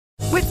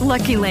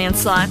Lucky Land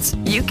Slots,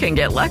 you can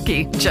get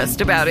lucky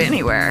just about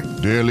anywhere.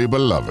 Dearly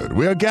beloved,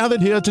 we are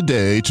gathered here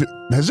today to...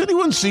 Has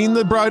anyone seen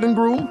the bride and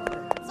groom?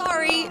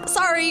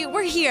 Sorry,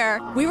 we're here.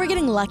 We were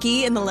getting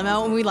lucky in the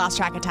limo and we lost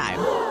track of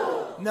time.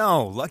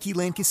 No, Lucky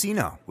Land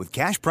Casino, with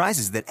cash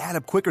prizes that add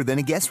up quicker than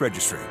a guest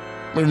registry.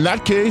 In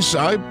that case,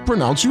 I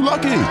pronounce you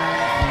lucky.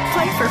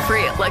 Play for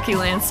free at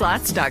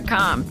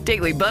LuckyLandSlots.com.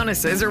 Daily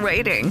bonuses are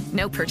waiting.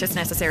 No purchase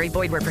necessary.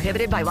 Void where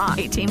prohibited by law.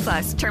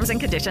 18+. Terms and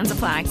conditions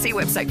apply. See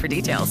website for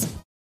details.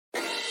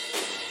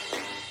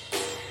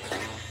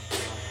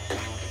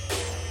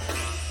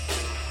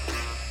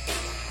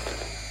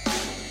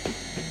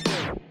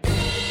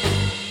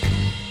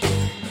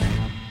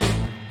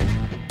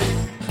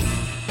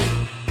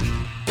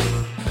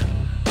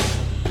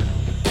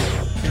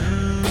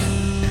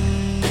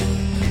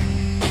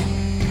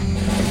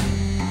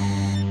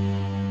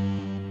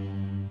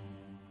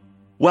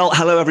 Well,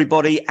 hello,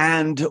 everybody,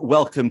 and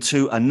welcome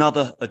to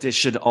another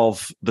edition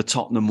of the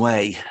Tottenham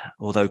Way.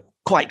 Although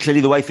quite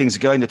clearly the way things are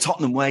going, the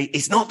Tottenham Way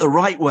is not the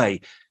right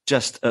way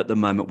just at the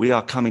moment. We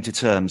are coming to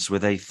terms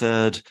with a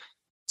third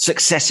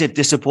successive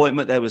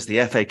disappointment. There was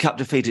the FA Cup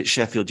defeat at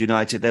Sheffield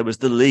United. There was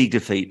the league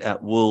defeat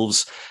at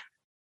Wolves.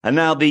 And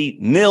now the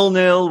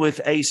 0-0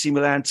 with AC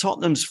Milan.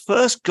 Tottenham's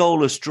first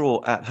goalless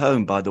draw at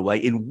home, by the way,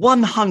 in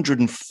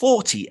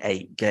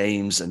 148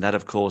 games. And that,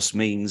 of course,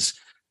 means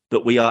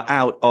that we are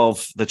out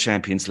of the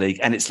Champions League,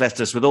 and it's left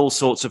us with all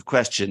sorts of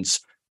questions.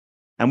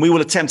 And we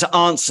will attempt to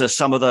answer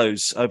some of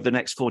those over the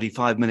next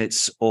 45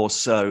 minutes or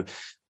so.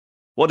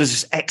 What does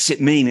this exit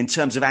mean in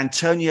terms of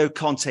Antonio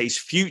Conte's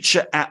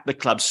future at the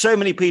club? So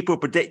many people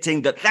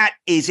predicting that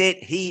is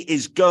it. He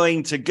is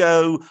going to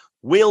go.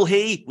 Will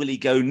he? Will he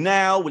go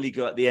now? Will he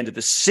go at the end of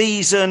the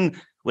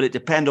season? Will it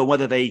depend on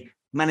whether they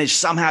manage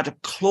somehow to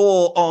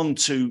claw on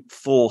to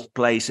fourth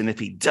place? And if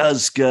he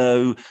does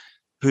go,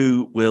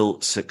 who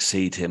will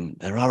succeed him?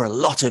 There are a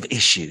lot of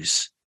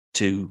issues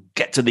to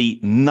get to the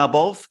nub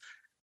of.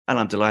 And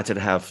I'm delighted to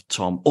have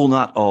Tom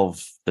Allnutt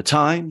of The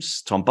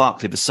Times, Tom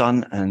Barclay of The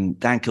Sun, and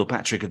Dan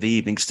Kilpatrick of The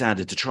Evening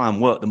Standard to try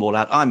and work them all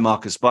out. I'm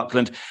Marcus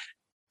Buckland.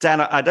 Dan,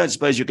 I don't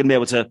suppose you're going to be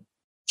able to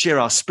cheer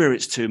our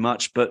spirits too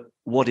much, but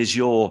what is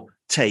your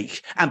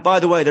take? And by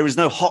the way, there is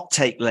no hot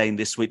take lane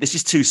this week. This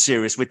is too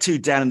serious. We're too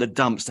down in the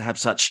dumps to have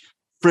such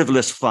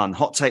frivolous fun.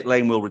 Hot take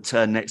lane will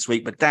return next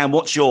week. But Dan,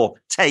 what's your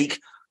take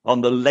on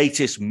the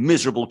latest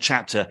miserable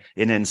chapter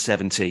in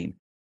N17?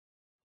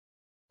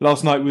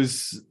 Last night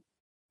was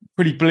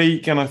pretty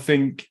bleak, and I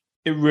think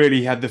it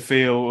really had the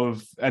feel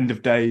of end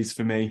of days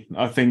for me.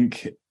 I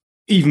think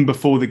even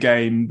before the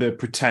game, the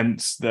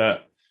pretense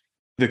that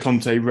the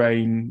Conte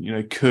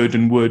reign, could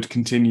and would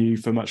continue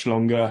for much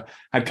longer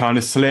had kind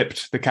of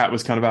slipped. The cat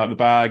was kind of out of the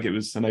bag. It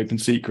was an open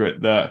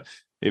secret that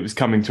it was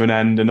coming to an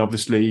end. And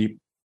obviously,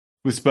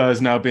 with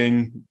Spurs now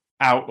being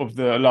out of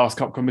the last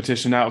cup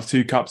competition, out of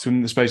two cups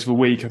in the space of a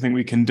week, I think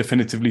we can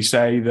definitively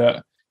say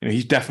that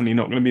he's definitely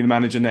not going to be the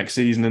manager next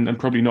season, and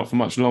probably not for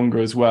much longer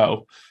as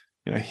well.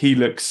 He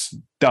looks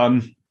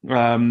done.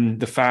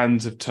 The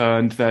fans have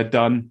turned; they're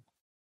done.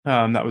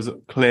 That was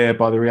clear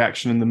by the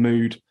reaction and the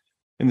mood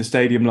in the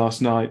stadium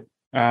last night.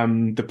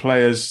 The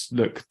players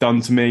look done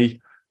to me,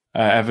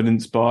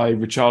 evidenced by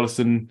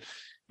Richarlison,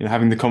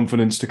 having the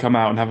confidence to come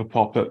out and have a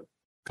pop at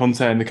Conte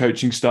and the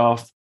coaching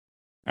staff.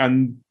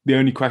 And the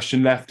only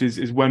question left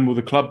is when will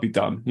the club be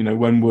done?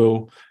 When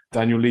will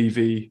Daniel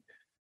Levy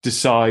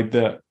decide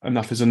that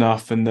enough is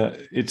enough and that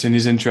it's in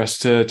his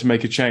interest to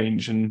make a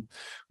change? And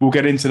we'll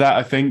get into that.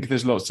 I think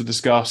there's lots to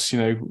discuss,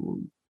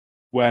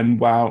 when,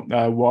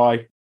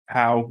 why,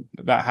 how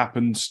that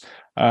happens.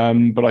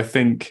 But I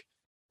think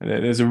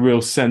there's a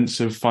real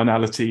sense of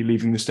finality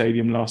leaving the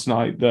stadium last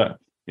night, that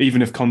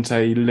even if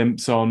Conte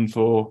limps on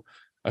for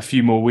a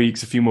few more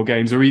weeks, a few more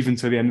games, or even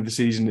to the end of the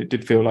season, it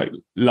did feel like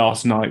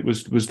last night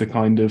was the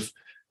kind of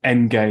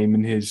end game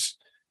in his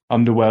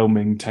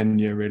underwhelming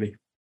tenure, really.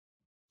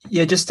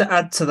 Yeah, just to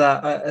add to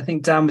that, I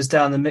think Dan was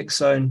down the mix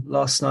zone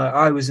last night.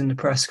 I was in the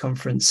press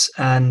conference,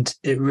 and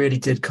it really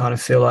did kind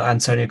of feel like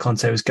Antonio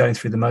Conte was going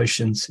through the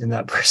motions in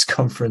that press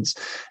conference.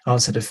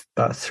 Answered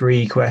about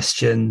 3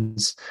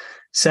 questions,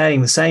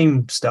 saying the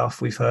same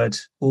stuff we've heard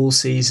all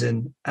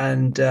season.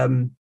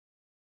 And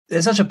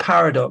there's such a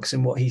paradox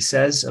in what he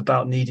says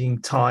about needing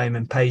time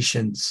and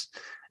patience,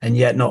 and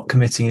yet not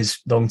committing his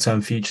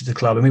long-term future to the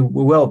club. I mean,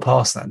 we're well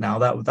past that now.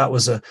 That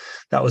was a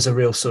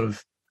real sort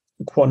of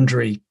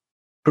quandary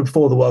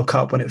before the World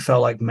Cup, when it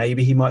felt like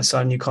maybe he might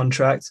sign a new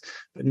contract.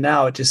 But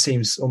now it just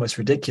seems almost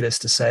ridiculous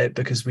to say it,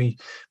 because we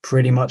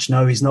pretty much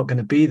know he's not going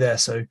to be there.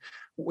 So,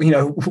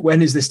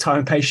 when is this time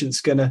and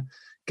patience going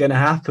to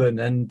happen?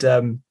 And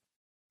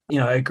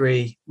I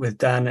agree with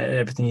Dan and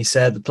everything he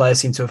said. The players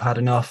seem to have had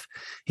enough.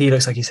 He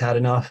looks like he's had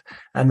enough.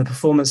 And the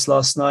performance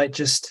last night,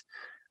 just,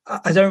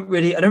 I don't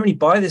really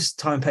buy this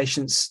time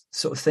patience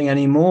sort of thing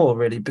anymore,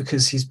 really,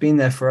 because he's been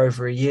there for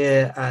over a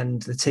year,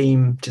 and the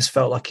team just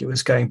felt like it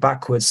was going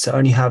backwards to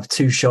only have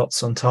 2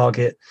 shots on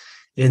target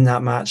in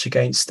that match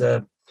against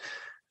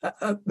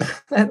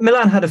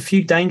Milan. Had a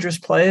few dangerous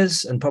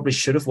players and probably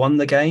should have won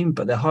the game,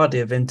 but they're hardly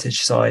a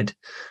vintage side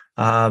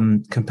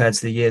compared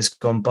to the years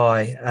gone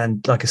by.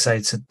 And like I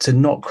say, to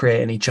not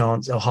create any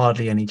chance or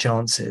hardly any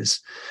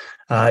chances,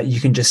 you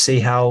can just see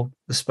how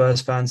the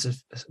Spurs fans have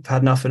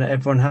had enough, and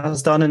everyone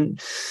has done. And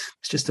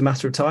it's just a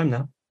matter of time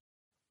now.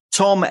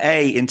 Tom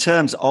A, in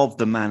terms of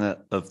the manner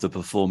of the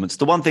performance,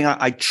 the one thing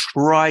I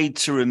tried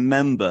to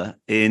remember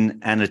in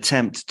an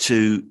attempt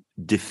to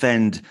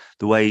defend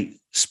the way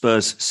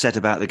Spurs set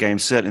about the game,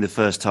 certainly in the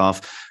first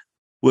half,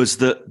 was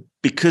that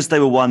because they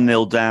were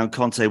 1-0 down,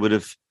 Conte would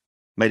have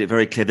made it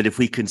very clear that if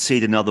we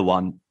concede another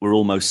one, we're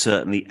almost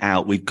certainly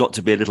out. We've got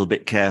to be a little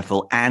bit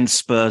careful. And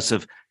Spurs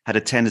have had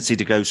a tendency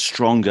to go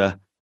stronger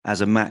as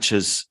a match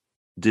has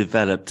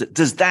developed.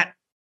 Does that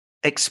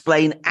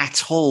explain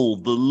at all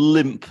the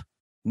limp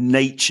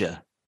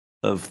nature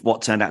of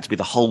what turned out to be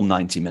the whole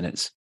 90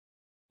 minutes?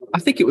 I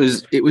think it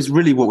was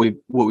really what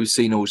we've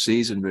seen all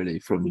season, really,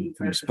 from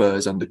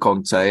Spurs under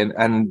Conte,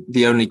 and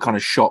the only kind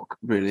of shock,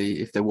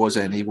 really, if there was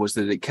any, was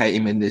that it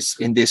came in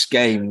this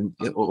game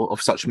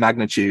of such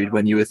magnitude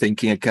when you were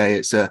thinking, okay,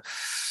 it's a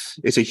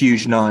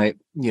huge night,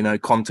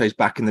 Conte's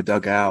back in the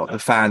dugout, the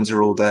fans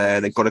are all there,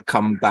 they've got to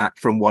come back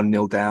from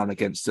 1-0 down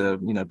against a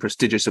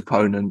prestigious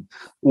opponent.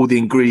 All the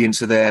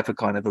ingredients are there for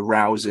kind of a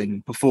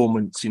rousing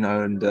performance,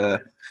 and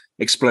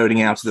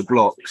exploding out of the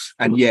blocks,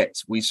 and yet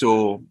we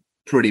saw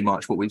pretty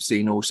much what we've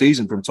seen all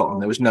season from Tottenham.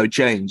 There was no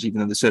change, even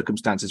though the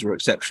circumstances were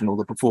exceptional.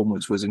 The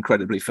performance was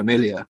incredibly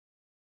familiar.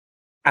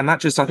 And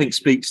that just, I think,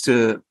 speaks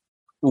to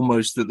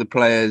almost that the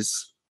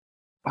players,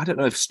 I don't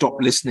know if stop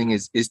listening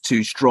is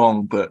too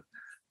strong, but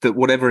that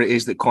whatever it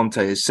is that Conte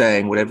is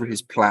saying, whatever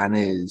his plan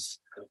is,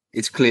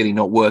 it's clearly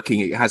not working.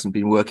 It hasn't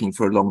been working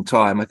for a long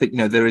time. I think,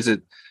 there is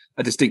a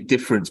distinct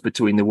difference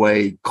between the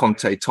way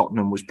Conte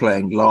Tottenham was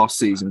playing last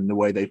season and the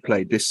way they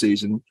played this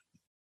season.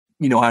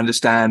 I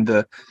understand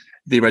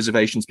the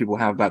reservations people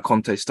have about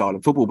Conte's style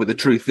of football, but the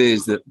truth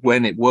is that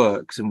when it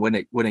works and when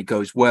it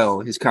goes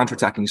well, his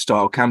counter-attacking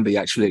style can be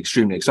actually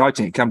extremely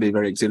exciting. It can be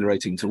very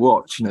exhilarating to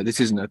watch. This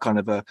isn't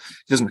it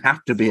doesn't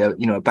have to be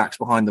a backs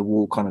behind the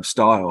wall kind of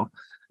style.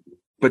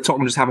 But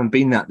Tottenham just haven't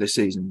been that this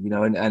season,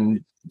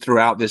 and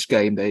throughout this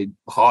game, they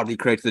hardly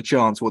created the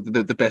chance.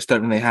 The best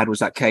opening they had was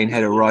that Kane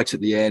header right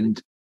at the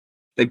end.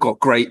 They've got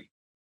great,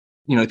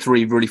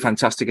 three really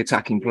fantastic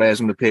attacking players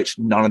on the pitch.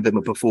 None of them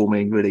are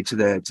performing really to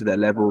their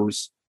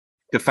levels.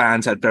 The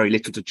fans had very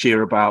little to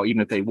cheer about,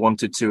 even if they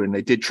wanted to, and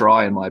they did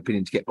try, in my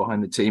opinion, to get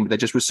behind the team. But there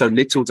just was so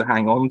little to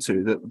hang on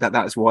to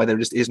that's why there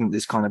just isn't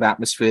this kind of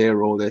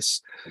atmosphere or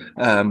this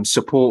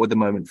support at the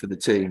moment for the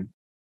team.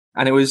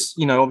 And it was,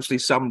 obviously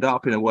summed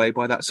up in a way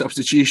by that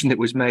substitution that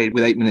was made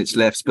with 8 minutes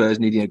left, Spurs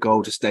needing a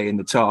goal to stay in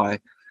the tie.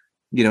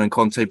 And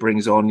Conte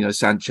brings on,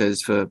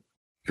 Sanchez for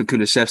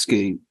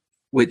Kulusevski,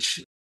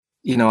 which,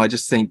 I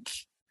just think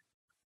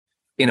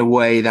in a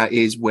way that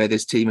is where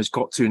this team has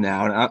got to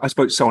now. And I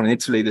spoke to someone in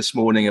Italy this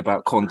morning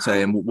about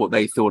Conte and what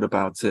they thought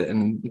about it.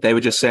 And they were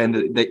just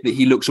saying that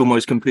he looks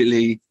almost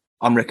completely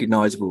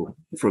unrecognizable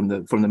from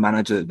the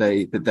manager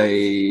that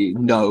they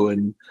know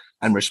and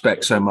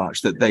respect so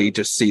much, that they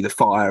just see the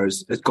fire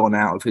has gone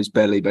out of his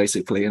belly,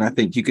 basically. And I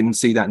think you can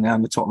see that now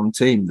in the Tottenham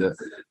team, that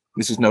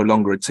this is no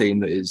longer a team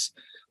that is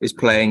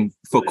playing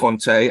for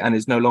Conte and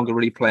is no longer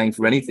really playing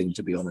for anything,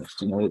 to be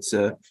honest.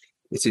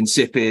 It's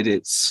insipid,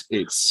 it's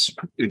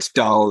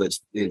dull,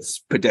 it's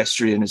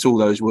pedestrian, it's all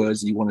those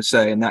words you want to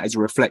say. And that is a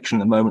reflection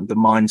at the moment, the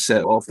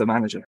mindset of the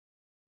manager.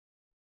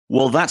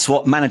 Well, that's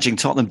what managing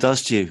Tottenham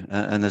does to you.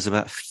 And there's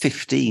about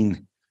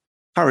 15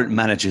 current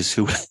managers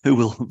who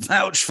will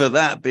vouch for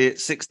that, be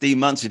it 16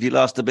 months if you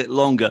last a bit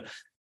longer.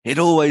 It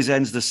always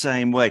ends the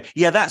same way.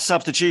 Yeah, that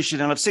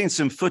substitution, and I've seen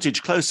some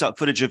close-up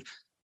footage of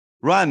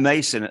Ryan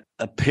Mason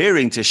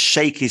appearing to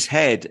shake his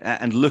head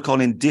and look on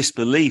in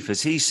disbelief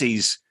as he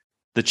sees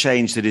the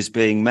change that is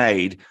being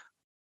made,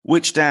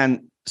 which,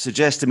 Dan,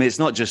 suggests to me it's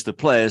not just the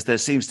players. There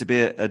seems to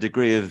be a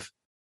degree of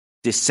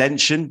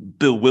dissension,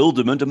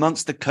 bewilderment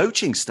amongst the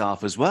coaching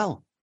staff as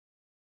well.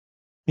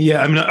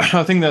 Yeah,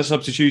 I think that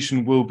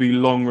substitution will be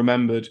long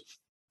remembered,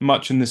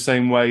 much in the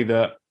same way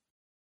that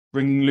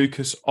bringing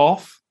Lucas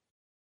off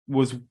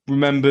was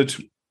remembered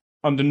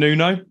under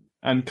Nuno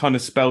and kind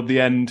of spelled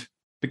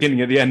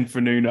beginning at the end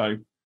for Nuno,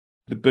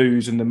 the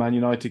boos and the Man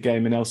United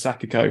game in El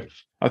Sacco.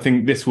 I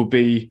think this will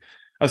be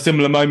a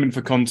similar moment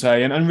for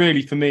Conte. And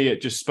really, for me,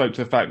 it just spoke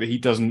to the fact that he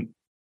doesn't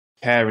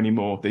care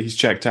anymore, that he's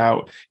checked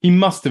out. He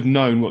must have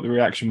known what the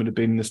reaction would have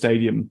been in the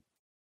stadium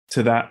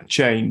to that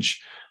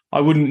change. I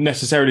wouldn't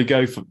necessarily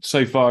go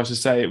so far as to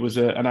say it was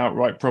an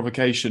outright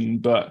provocation,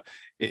 but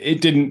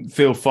it didn't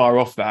feel far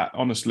off that,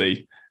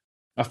 honestly.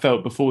 I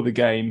felt before the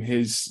game,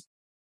 his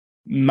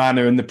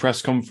manner in the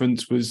press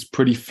conference was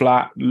pretty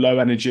flat, low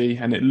energy,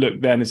 and it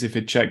looked then as if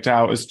he'd checked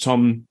out. As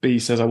Tom B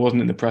says, I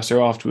wasn't in the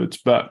presser afterwards,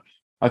 but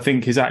I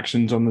think his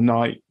actions on the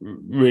night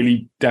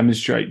really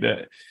demonstrate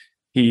that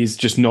he's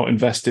just not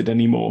invested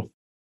anymore.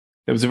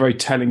 There was a very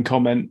telling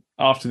comment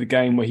after the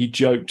game where he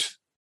joked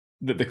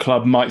that the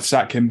club might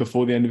sack him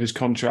before the end of his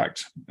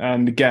contract.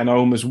 And again, I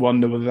almost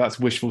wonder whether that's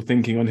wishful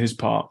thinking on his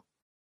part.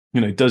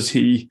 Does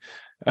he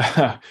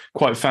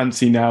quite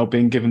fancy now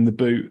being given the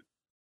boot,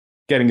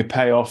 getting a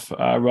payoff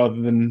rather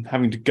than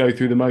having to go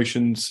through the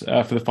motions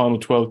for the final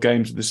 12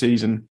 games of the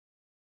season.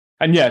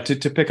 And yeah,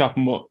 to pick up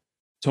on what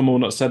Tom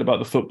Allnutt said about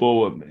the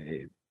football,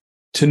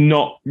 to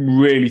not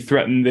really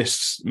threaten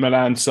this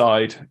Milan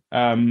side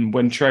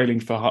when trailing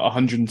for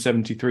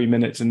 173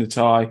 minutes in the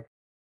tie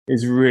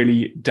is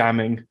really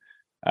damning.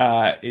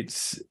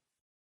 It's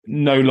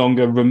no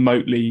longer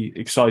remotely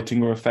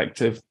exciting or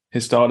effective,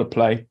 his style of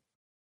play.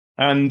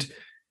 And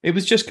it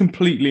was just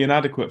completely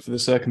inadequate for the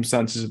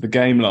circumstances of the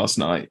game last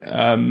night.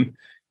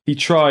 He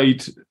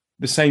tried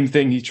the same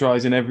thing he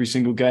tries in every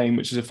single game,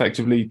 which is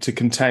effectively to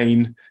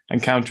contain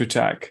and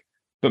counterattack.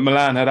 But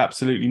Milan had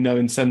absolutely no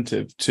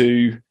incentive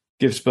to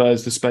give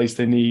Spurs the space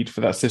they need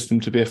for that system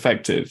to be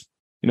effective.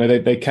 You know,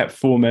 they kept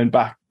four men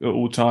back at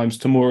all times.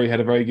 Tomori had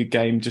a very good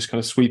game, just kind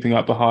of sweeping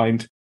up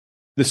behind.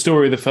 The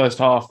story of the first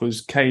half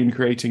was Kane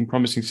creating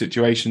promising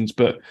situations,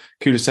 but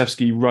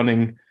Kulusevski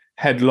running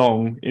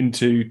headlong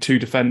into two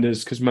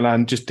defenders because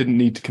Milan just didn't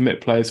need to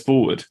commit players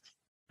forward.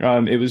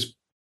 It was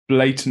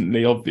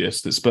blatantly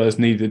obvious that Spurs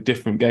needed a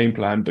different game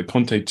plan, but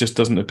Conte just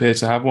doesn't appear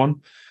to have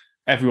one.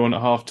 Everyone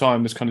at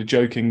half-time was kind of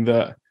joking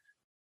that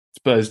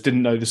Spurs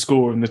didn't know the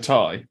score in the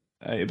tie.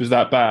 It was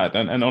that bad.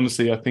 And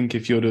honestly, I think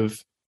if you'd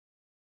have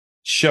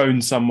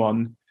shown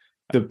someone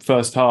the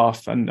first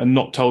half and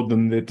not told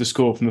them the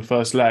score from the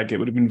first leg, it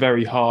would have been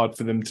very hard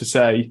for them to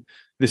say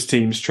this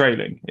team's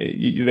trailing.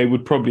 They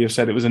would probably have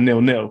said it was a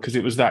 0-0 because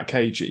it was that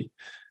cagey.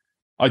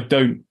 I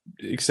don't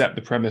accept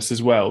the premise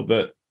as well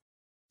that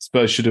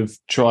Spurs should have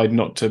tried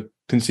not to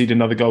concede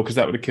another goal because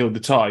that would have killed the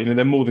tie. You know,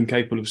 they're more than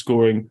capable of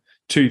scoring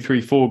 2, 3,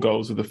 4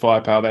 goals with the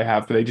firepower they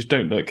have, but they just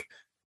don't look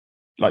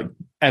like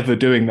ever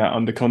doing that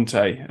under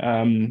Conte,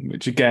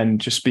 which again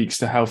just speaks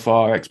to how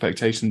far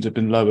expectations have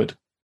been lowered.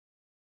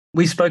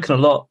 We've spoken a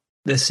lot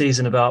this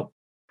season about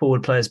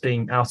forward players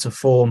being out of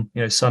form,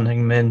 you know, Son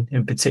Heung-min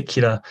in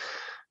particular.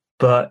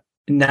 But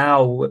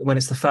now when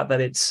it's the fact that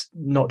it's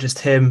not just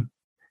him,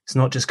 it's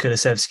not just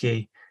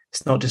Kulusevski,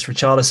 it's not just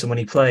Richarlison when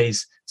he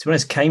plays. To be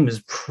honest, Kane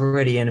was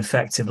pretty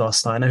ineffective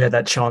last night. I know he had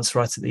that chance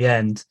right at the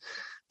end.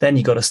 Then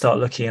you got to start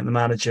looking at the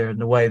manager and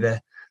the way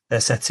they're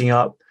setting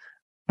up,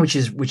 which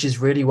is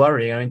really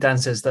worrying. I mean, Dan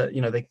says that,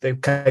 you know, they're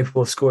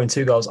capable of scoring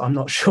 2 goals. I'm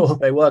not sure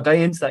they were.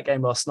 Going into that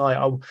game last night,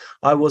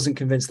 I wasn't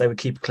convinced they would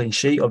keep a clean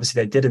sheet.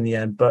 Obviously, they did in the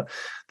end, but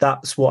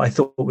that's what I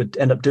thought would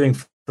end up doing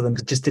for them.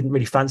 Just didn't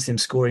really fancy them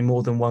scoring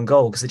more than 1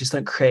 goal because they just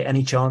don't create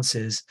any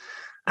chances.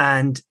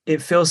 And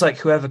it feels like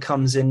whoever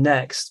comes in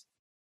next,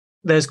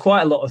 there's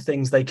quite a lot of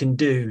things they can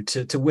do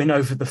to win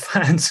over the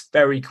fans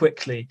very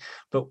quickly.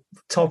 But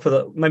top of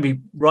the, maybe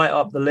right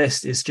up the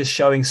list is just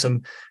showing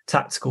some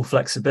tactical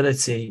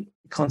flexibility.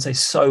 Conte's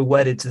so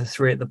wedded to the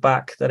 3 at the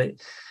back that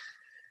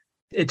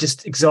it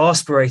just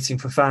exasperating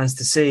for fans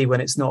to see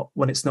when it's not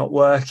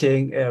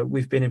working.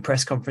 We've been in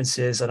press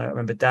conferences, and I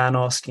remember Dan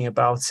asking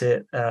about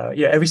it.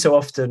 Every so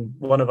often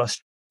one of us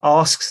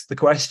asks the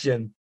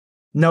question,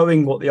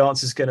 knowing what the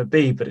answer is going to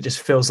be, but it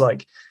just feels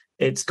like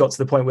it's got to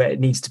the point where it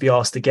needs to be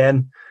asked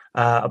again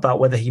about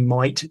whether he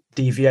might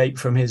deviate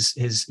from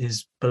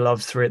his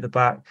beloved 3 at the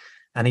back.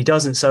 And he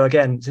doesn't. So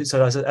again, as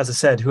I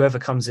said, whoever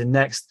comes in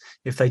next,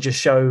 if they just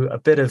show a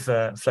bit of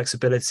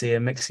flexibility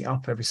and mixing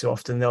up every so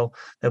often, they'll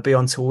be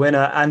on to a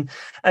winner. And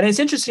it's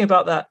interesting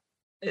about that,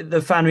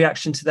 the fan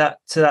reaction to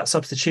that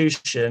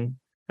substitution.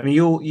 I mean,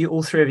 you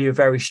all 3 of you are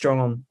very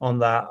strong on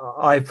that.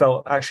 I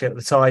felt actually at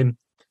the time,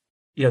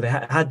 you know, they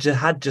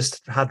had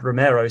just had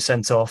Romero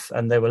sent off,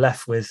 and they were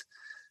left with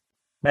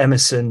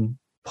Emerson,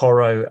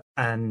 Porro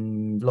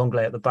and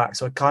Longley at the back.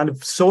 So I kind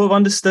of sort of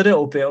understood it,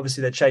 albeit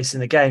obviously they're chasing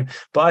the game.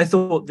 But I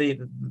thought the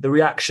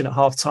reaction at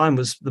half time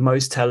was the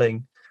most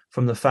telling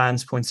from the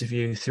fans' point of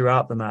view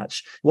throughout the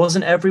match. It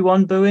wasn't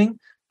everyone booing,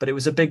 but it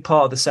was a big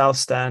part of the South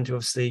Stand who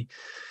obviously,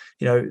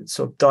 you know,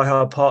 sort of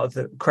diehard part of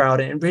the crowd.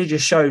 And it really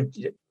just showed,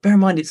 bear in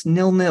mind, it's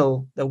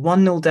 0-0. They're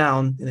 1-0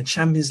 down in the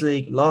Champions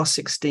League, last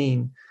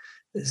 16.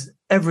 There's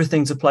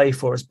everything to play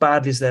for as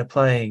badly as they're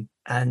playing.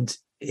 And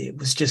it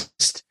was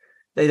just...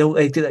 They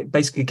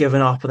basically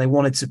given up, and they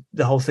wanted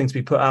the whole thing to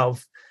be put out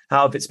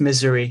of its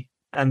misery,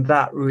 and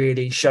that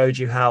really showed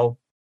you how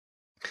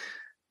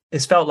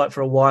it's felt like for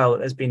a while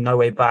there's been no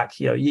way back.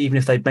 You know, even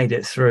if they'd made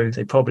it through,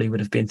 they probably would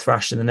have been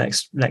thrashed in the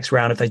next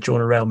round if they'd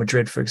drawn a Real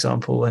Madrid, for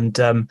example. And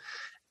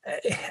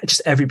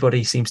just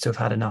everybody seems to have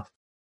had enough.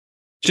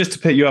 Just to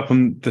pick you up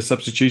on the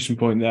substitution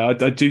point there, I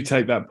do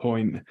take that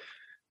point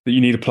that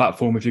you need a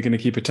platform if you're going to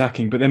keep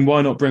attacking. But then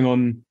why not bring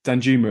on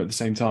Danjuma at the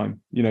same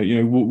time? You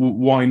know,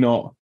 why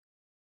not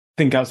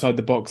think outside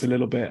the box a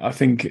little bit? I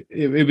think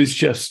it was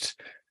just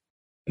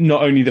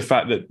not only the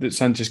fact that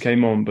Sanchez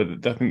came on,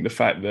 but I think the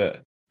fact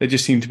that there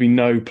just seemed to be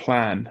no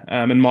plan.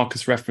 And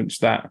Marcus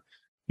referenced that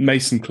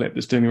Mason clip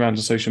that's doing around on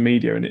social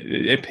media, and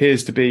it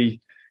appears to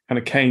be kind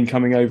of Kane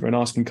coming over and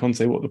asking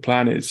Conte what the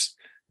plan is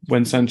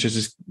when Sanchez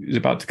is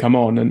about to come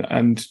on,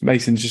 and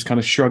Mason's just kind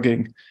of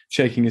shrugging,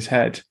 shaking his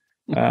head,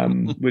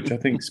 which I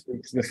think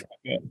speaks to the fact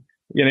that,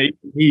 you know,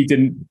 he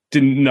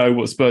didn't know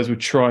what Spurs were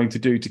trying to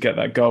do to get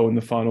that goal in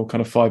the final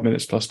kind of 5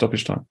 minutes plus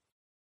stoppage time.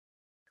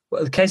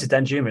 Well, the case of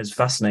Danjuma is a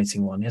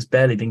fascinating one. He has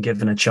barely been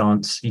given a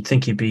chance. You'd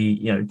think he'd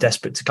be,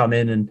 desperate to come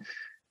in and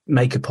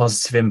make a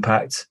positive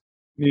impact.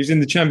 He was in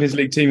the Champions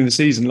League team of the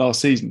season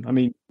last season. I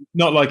mean,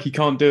 not like he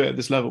can't do it at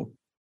this level.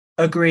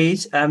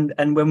 Agreed. And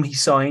when he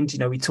signed,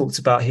 we talked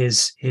about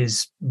his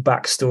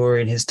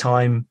backstory and his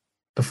time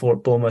before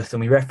at Bournemouth, and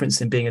we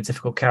referenced him being a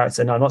difficult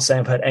character. Now, I'm not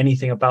saying I've heard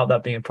anything about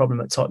that being a problem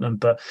at Tottenham,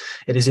 but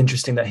it is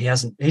interesting that he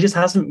just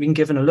hasn't been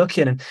given a look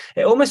in. And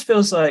it almost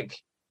feels like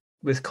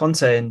with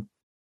Conte and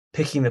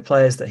picking the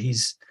players that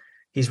he's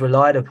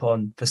relied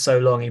upon for so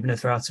long, even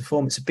if they're out of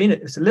form, it's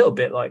a little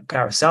bit like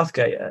Gareth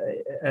Southgate,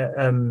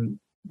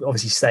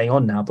 obviously staying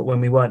on now, but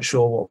when we weren't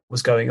sure what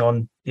was going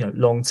on,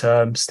 long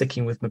term,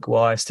 sticking with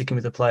Maguire, sticking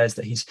with the players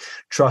that he's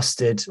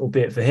trusted,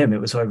 albeit for him, it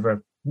was over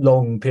a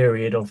long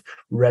period of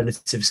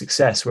relative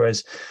success,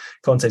 whereas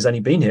Conte's only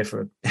been here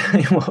for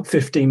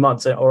 15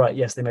 months. All right,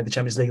 yes, they made the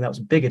Champions League, and that was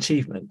a big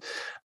achievement,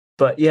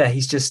 but yeah,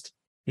 he's just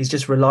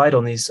relied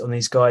on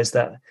these guys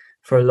that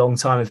for a long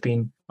time have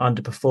been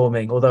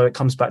underperforming. Although it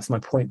comes back to my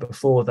point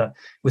before that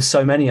with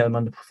so many of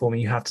them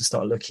underperforming, you have to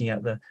start looking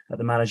at the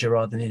manager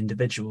rather than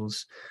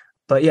individuals.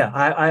 But yeah,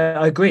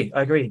 I agree.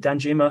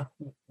 Danjuma,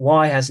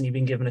 why hasn't he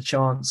been given a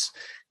chance?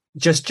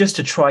 Just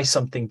to try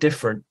something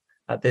different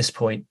at this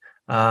point.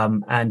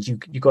 And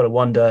you got to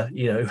wonder,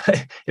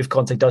 if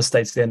Conte does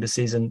stay to the end of the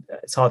season,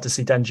 it's hard to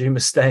see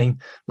Danjuma staying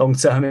long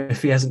term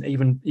if he hasn't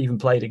even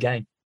played a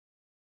game.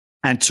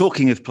 And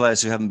talking of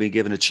players who haven't been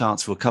given a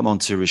chance, we'll come on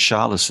to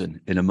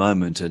Richarlison in a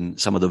moment and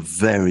some of the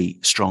very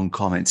strong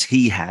comments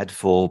he had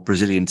for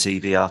Brazilian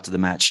TV after the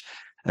match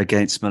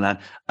against Milan.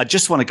 I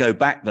just want to go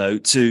back, though,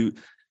 to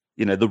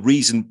the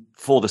reason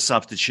for the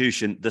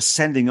substitution, the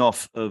sending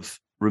off of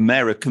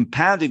Romero,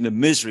 compounding the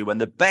misery when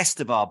the best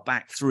of our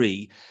back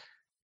three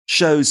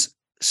shows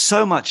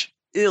so much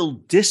ill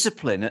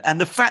discipline.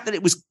 And the fact that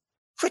it was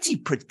pretty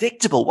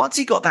predictable. Once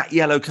he got that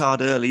yellow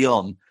card early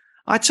on,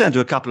 I turned to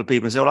a couple of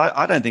people and said, well,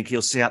 I don't think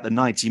he'll see out the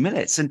 90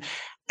 minutes. And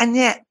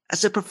yet,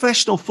 as a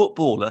professional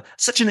footballer,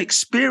 such an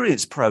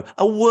experienced pro,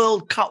 a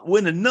World Cup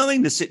winner,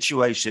 knowing the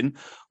situation,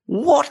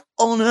 what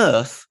on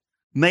earth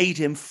made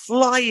him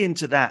fly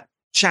into that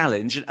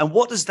challenge? And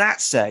what does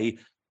that say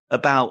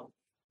about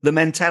the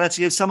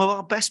mentality of some of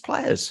our best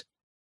players?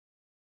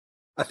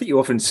 I think you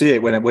often see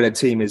it when a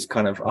team is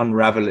kind of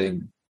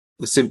unraveling.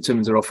 The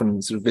symptoms are often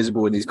sort of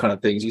visible in these kind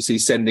of things. You see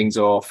sendings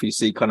off, you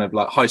see kind of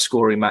like high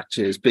scoring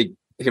matches, big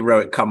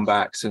heroic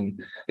comebacks,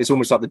 and it's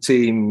almost like the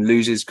team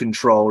loses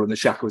control and the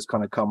shackles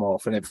kind of come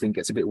off and everything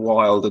gets a bit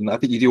wild. And I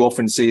think you do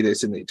often see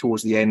this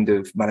towards the end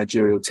of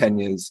managerial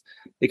tenures.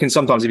 It can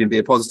sometimes even be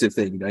a positive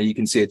thing. You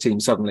can see a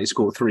team suddenly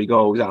score 3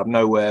 goals out of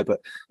nowhere,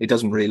 but it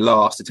doesn't really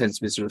last. It tends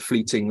to be sort of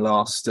fleeting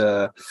last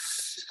hurrah,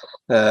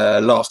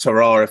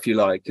 if you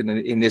like. And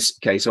in this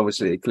case,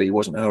 obviously, it clearly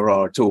wasn't a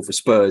hurrah at all for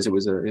Spurs. It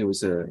was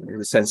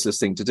a senseless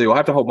thing to do. I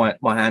have to hold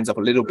my hands up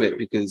a little bit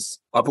because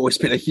I've always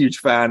been a huge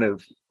fan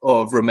of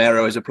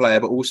Romero as a player,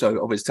 but also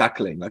of his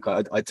tackling. Like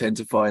I tend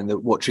to find that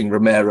watching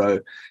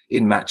Romero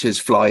in matches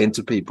fly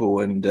into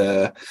people and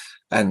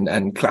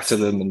clatter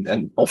them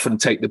and often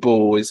take the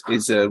ball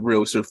is a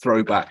real sort of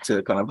throwback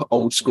to kind of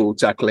old school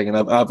tackling. And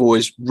I've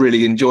always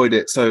really enjoyed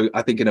it. So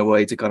I think in a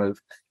way to kind of,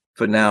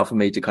 for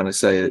me to kind of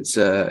say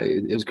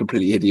it was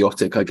completely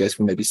idiotic, I guess,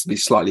 for maybe to be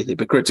slightly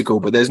hypocritical,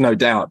 but there's no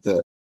doubt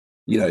that,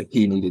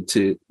 he needed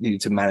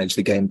to manage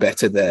the game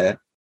better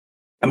there.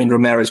 I mean,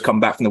 Romero's come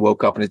back from the World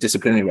Cup and his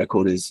disciplinary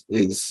record is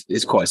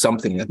quite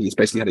something. I think he's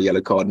basically had a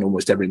yellow card in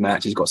almost every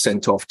match. He's got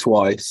sent off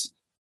twice.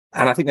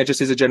 And I think there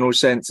just is a general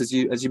sense, as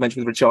you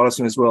mentioned with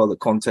Richarlison as well, that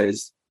Conte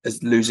is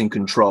losing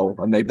control.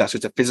 And maybe that's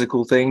just a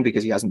physical thing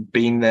because he hasn't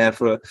been there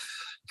for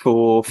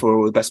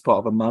the best part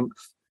of a month.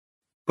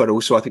 But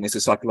also I think it's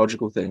a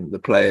psychological thing. The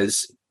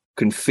players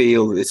can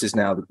feel that this is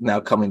now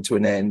coming to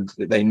an end,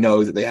 that they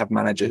know that they have a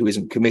manager who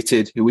isn't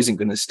committed, who isn't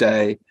going to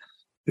stay,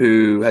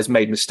 who has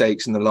made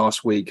mistakes in the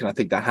last week. And I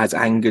think that has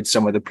angered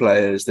some of the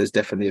players. There's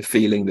definitely a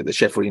feeling that the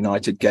Sheffield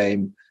United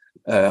game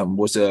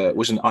was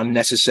an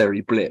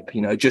unnecessary blip.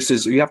 Just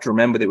as you have to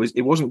remember that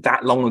it wasn't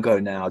that long ago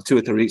now, 2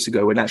 or 3 weeks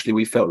ago, when actually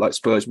we felt like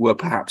Spurs were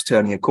perhaps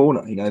turning a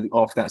corner.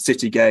 After that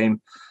City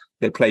game,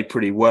 they played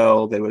pretty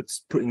well. They were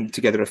putting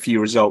together a few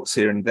results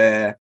here and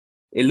there.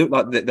 It looked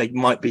like that they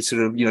might be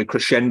sort of,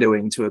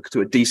 crescendoing to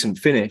a decent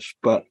finish.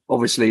 But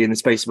obviously in the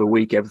space of a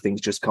week,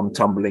 everything's just come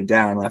tumbling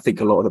down. And I think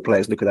a lot of the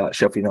players look at that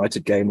Sheffield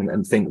United game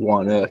and think, why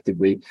on earth did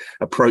we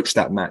approach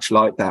that match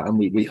like that? And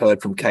we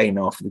heard from Kane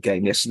after the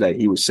game yesterday.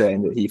 He was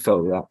saying that he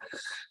felt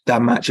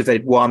that match, if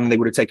they'd won, they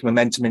would have taken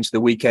momentum into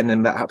the weekend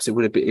and perhaps it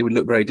would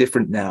look very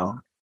different now.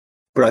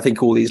 But I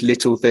think all these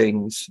little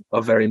things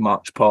are very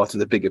much part of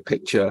the bigger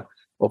picture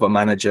of a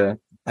manager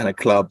and a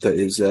club that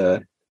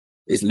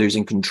is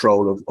losing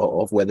control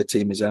of where the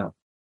team is at.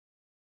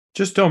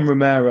 Just on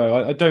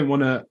Romero, I don't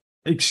want to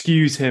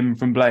excuse him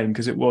from blame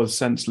because it was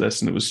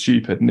senseless and it was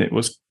stupid and it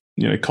was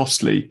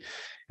costly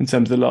in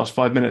terms of the last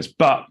 5 minutes.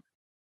 But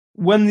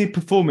when the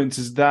performance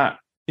is that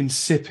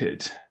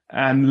insipid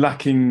and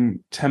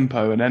lacking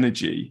tempo and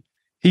energy,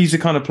 he's the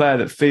kind of player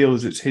that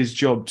feels it's his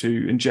job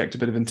to inject a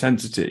bit of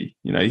intensity.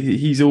 You know,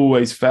 he's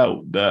always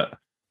felt that,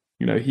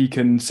 you know, he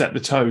can set the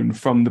tone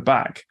from the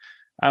back.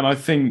 And I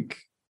think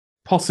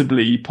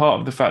possibly part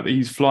of the fact that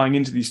he's flying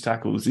into these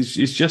tackles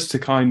is just to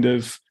kind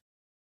of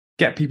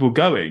get people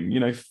going. You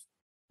know,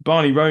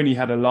 Barney Roney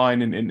had a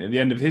line in at the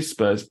end of his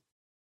Spurs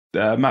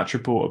match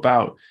report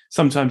about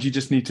sometimes you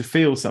just need to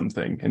feel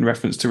something in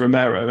reference to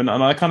Romero. And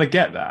I kind of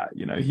get that.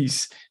 You know,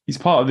 he's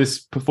part of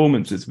this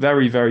performance that's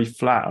very, very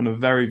flat on a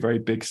very, very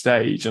big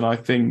stage. And I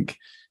think,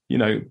 you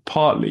know,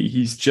 partly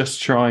he's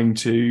just trying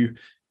to,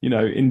 you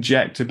know,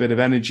 inject a bit of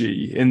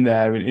energy in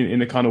there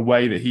in a kind of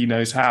way that he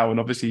knows how. And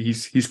obviously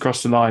he's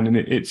crossed the line and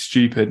it's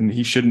stupid and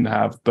he shouldn't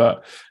have.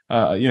 But,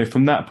 you know,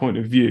 from that point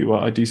of view,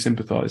 I do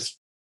sympathise.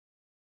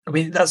 I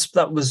mean,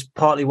 that was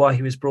partly why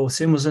he was brought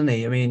in, wasn't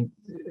he? I mean,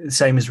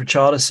 same as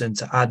Richarlison,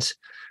 to add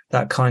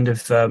that kind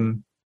of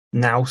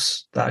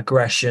nous, that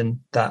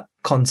aggression that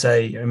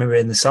Conte, I remember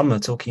in the summer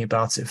talking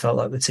about it, felt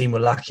like the team were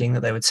lacking,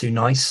 that they were too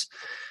nice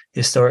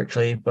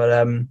historically.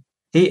 But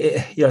he,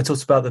 you know,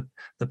 talked about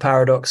the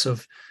paradox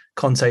of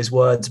Conte's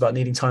words about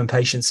needing time and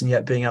patience and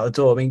yet being out the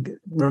door. I mean,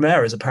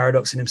 Romero is a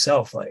paradox in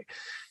himself. Like,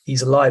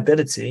 he's a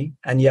liability,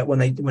 and yet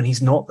when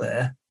he's not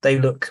there, they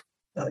look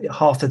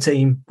half the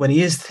team when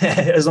he is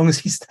there, as long as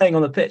he's staying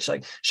on the pitch.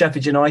 Like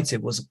Sheffield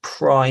United was a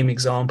prime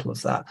example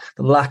of that.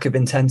 The lack of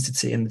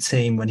intensity in the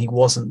team when he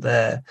wasn't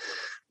there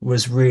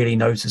was really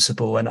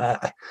noticeable. And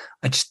I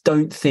just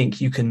don't think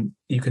you can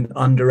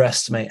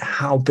underestimate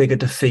how big a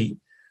defeat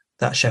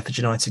that Sheffield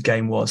United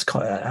game was.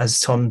 As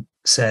Tom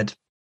said,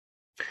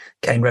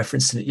 Kane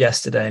referenced it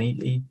yesterday, and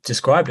he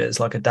described it as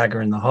like a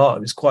dagger in the heart.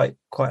 It was quite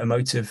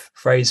emotive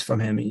phrase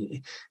from him,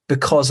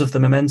 because of the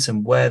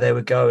momentum, where they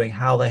were going,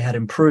 how they had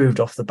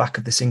improved off the back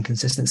of this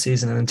inconsistent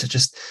season, and then to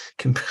just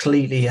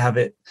completely have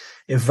it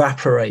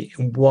evaporate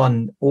in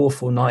one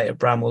awful night at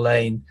Bramall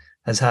Lane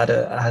has had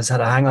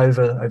a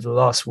hangover over the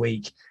last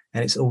week,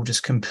 and it's all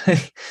just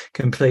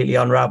completely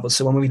unraveled.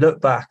 So when we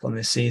look back on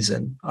this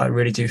season, I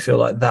really do feel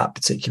like that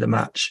particular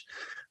match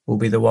will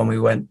be the one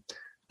we went,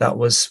 that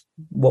was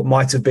what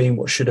might have been,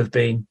 what should have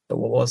been, but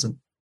what wasn't.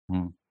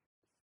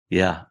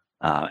 Yeah.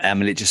 I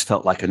mean, it just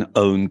felt like an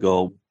own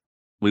goal.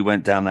 We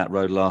went down that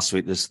road last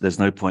week. There's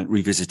no point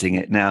revisiting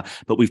it now.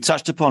 But we've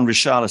touched upon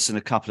Richarlison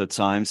a couple of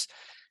times.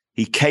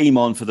 He came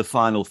on for the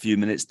final few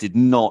minutes, did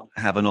not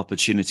have an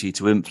opportunity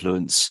to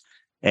influence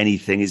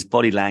anything. His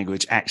body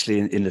language, actually,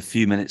 in the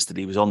few minutes that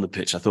he was on the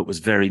pitch, I thought was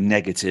very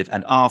negative.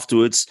 And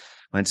afterwards,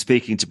 when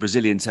speaking to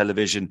Brazilian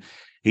television,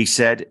 he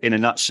said, in a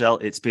nutshell,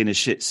 it's been a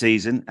shit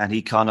season, and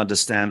he can't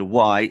understand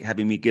why,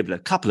 having been given a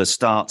couple of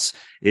starts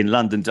in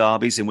London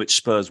derbies, in which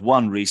Spurs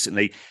won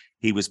recently,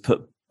 he was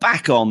put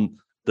back on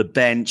the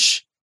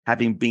bench,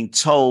 having been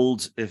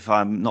told, if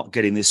I'm not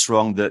getting this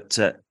wrong,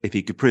 that if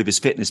he could prove his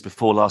fitness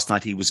before last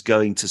night, he was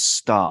going to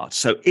start.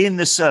 So in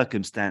the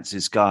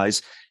circumstances,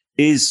 guys,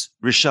 is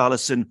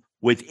Richarlison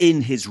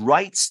within his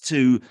rights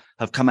to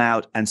have come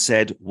out and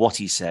said what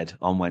he said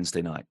on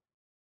Wednesday night?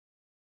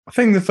 I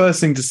think the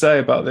first thing to say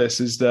about this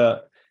is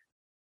that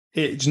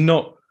it's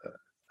not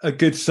a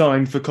good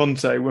sign for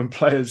Conte when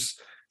players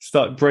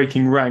start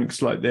breaking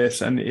ranks like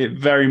this. And it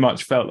very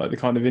much felt like the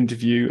kind of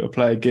interview a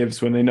player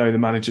gives when they know the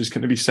manager's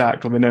going to be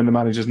sacked, or they know the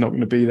manager's not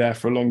going to be there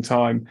for a long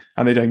time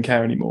and they don't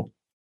care anymore.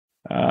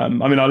 I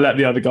mean, I'll let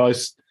the other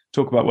guys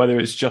talk about whether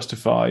it's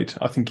justified.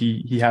 I think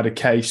he had a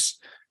case.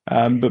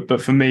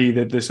 But for me,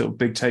 the sort of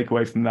big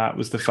takeaway from that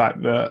was the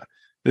fact that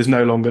there's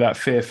no longer that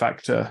fear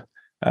factor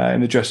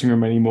in the dressing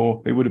room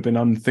anymore. It would have been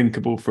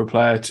unthinkable for a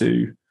player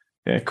to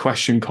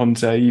question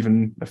Conte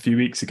even a few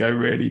weeks ago,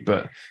 really.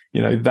 But,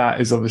 you know, that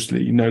is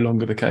obviously no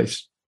longer the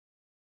case.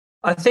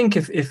 I think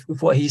if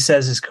what he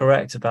says is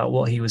correct about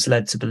what he was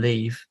led to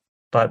believe,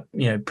 but,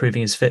 you know,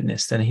 proving his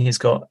fitness, then he's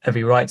got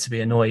every right to be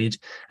annoyed.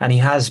 And he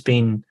has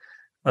been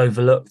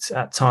overlooked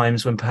at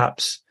times when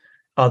perhaps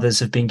others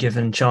have been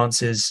given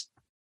chances.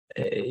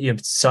 You know,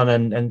 Son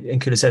and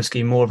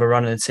Kulusevski more of a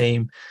run in the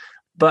team.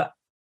 But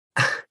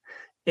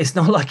it's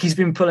not like he's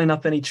been pulling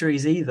up any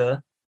trees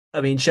either.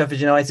 I mean, Sheffield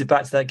United,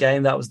 back to that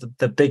game, that was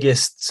the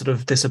biggest sort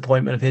of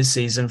disappointment of his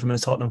season from a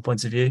Tottenham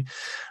point of view.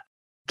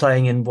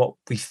 Playing in what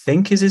we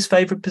think is his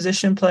favourite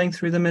position, playing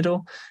through the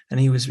middle, and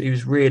he was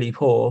really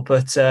poor.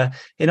 But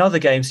in other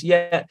games,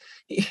 yeah,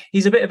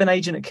 he's a bit of an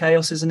agent of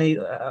chaos, isn't he?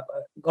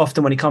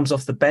 Often when he comes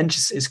off the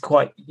bench, is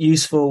quite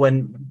useful.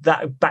 When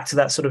that back to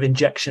that sort of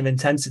injection of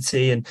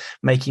intensity and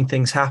making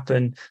things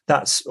happen,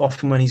 that's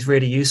often when he's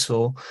really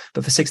useful.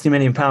 But for £60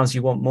 million,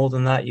 you want more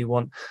than that. You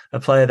want a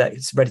player that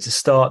is ready to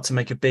start to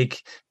make a big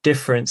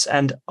difference.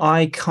 And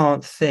I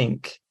can't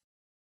think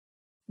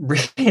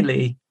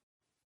really,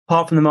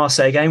 apart from the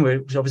Marseille game,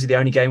 which was obviously the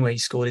only game where he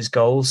scored his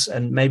goals,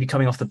 and maybe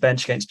coming off the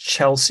bench against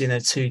Chelsea in a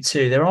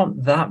 2-2, there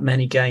aren't that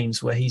many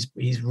games where he's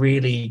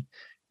really,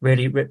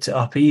 really ripped it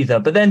up either.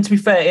 But then, to be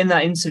fair, in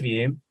that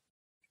interview,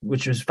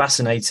 which was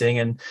fascinating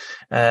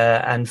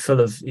and full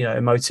of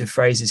emotive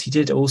phrases, he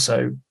did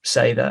also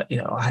say that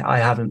I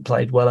haven't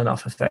played well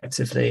enough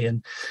effectively,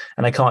 and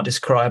I can't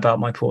just cry about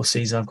my poor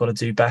season. I've got to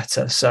do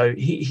better. So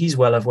he's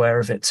well aware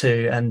of it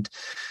too. And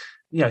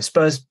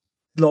Spurs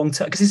long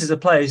term, because this is a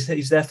player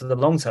who's there for the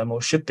long term,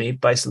 or should be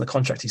based on the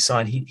contract he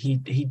signed.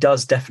 He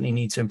does definitely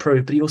need to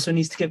improve, but he also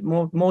needs to get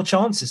more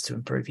chances to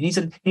improve. He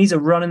needs a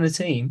run in the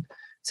team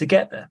to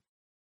get there.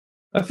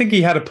 I think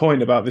he had a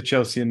point about the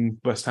Chelsea and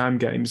West Ham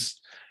games.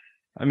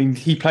 I mean,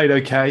 he played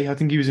okay. I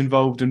think he was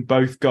involved in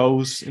both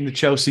goals in the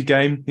Chelsea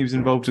game. He was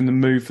involved in the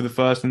move for the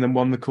first and then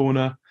won the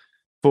corner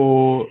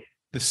for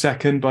the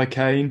second by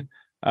Kane.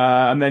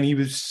 And then he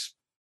was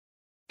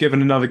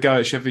given another go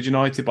at Sheffield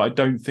United, but I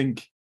don't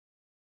think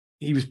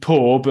he was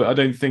poor, but I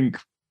don't think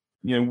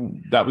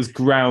that was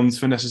grounds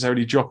for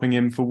necessarily dropping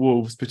him for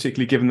Wolves,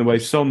 particularly given the way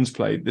Son's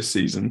played this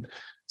season.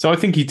 So I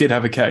think he did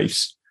have a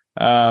case.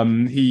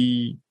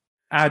 He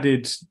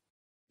added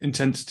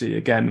intensity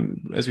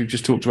again, as we've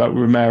just talked about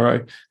with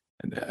Romero,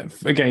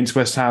 against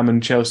West Ham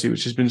and Chelsea,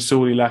 which has been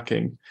sorely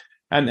lacking.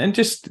 And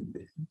just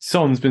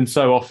Son's been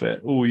so off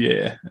it all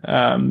year.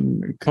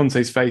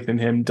 Conte's faith in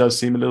him does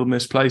seem a little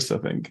misplaced, I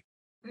think.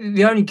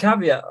 The only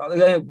caveat,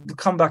 the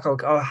comeback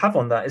I'll have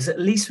on that is, at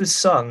least with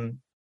Son,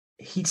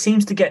 he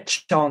seems to get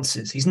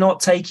chances. He's not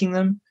taking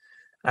them,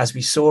 as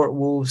we saw at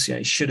Wolves.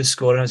 He should have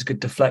scored, and it was a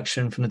good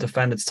deflection from the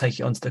defender to take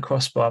it onto the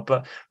crossbar.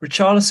 But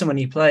Richarlison, when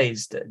he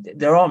plays,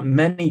 there aren't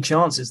many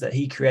chances that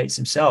he creates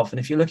himself. And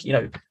if you look,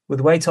 with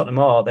the way Tottenham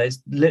are,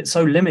 they're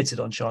so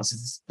limited on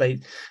chances. They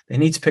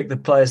need to pick the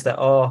players that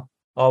are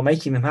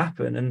making them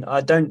happen. And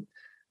I don't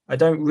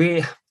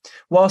really,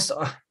 whilst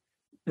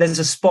there's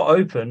a spot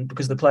open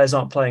because the players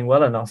aren't playing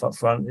well enough up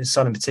front, his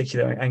son in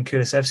particular, and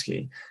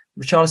Kulusevski,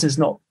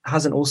 Richarlison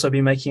hasn't also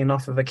been making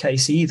enough of a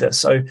case either.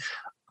 So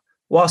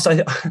whilst on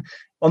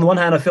the one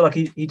hand, I feel like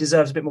he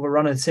deserves a bit more of a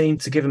run in the team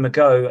to give him a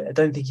go, I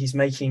don't think he's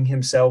making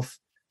himself,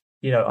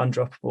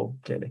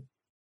 undroppable, clearly.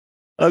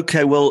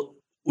 Okay, well,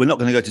 we're not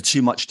going to go into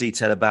too much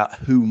detail about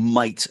who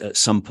might at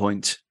some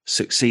point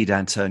succeed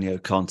Antonio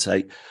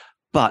Conte.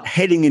 But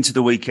heading into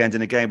the weekend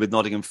in a game with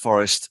Nottingham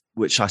Forest,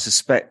 which I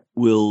suspect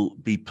will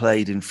be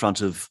played in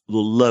front of the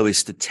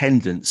lowest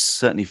attendance,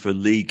 certainly for a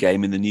league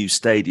game in the new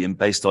stadium,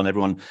 based on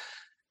everyone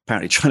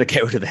apparently trying to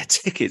get rid of their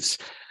tickets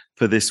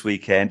for this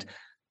weekend.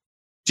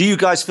 Do you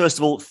guys, first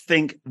of all,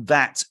 think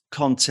that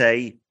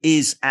Conte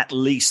is at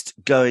least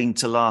going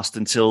to last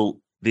until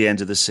the end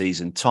of the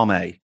season? Tom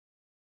A.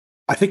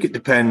 I think it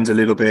depends a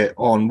little bit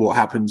on what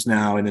happens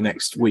now in the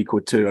next week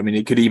or two. I mean,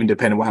 it could even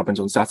depend on what happens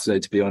on Saturday,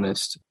 to be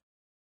honest.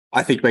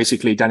 I think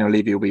basically Daniel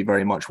Levy will be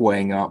very much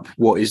weighing up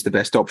what is the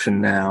best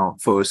option now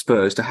for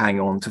Spurs to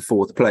hang on to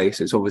fourth place.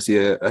 It's obviously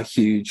a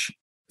huge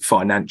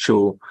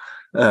financial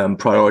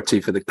priority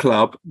for the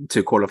club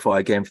to qualify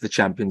again for the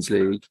Champions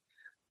League.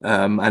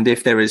 And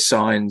if there is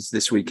signs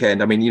this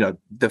weekend, I mean,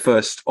 the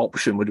first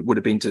option would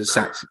have been to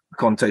sack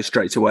Conte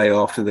straight away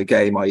after the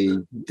game, i.e.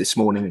 this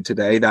morning and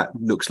today. That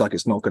looks like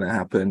it's not going to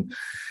happen.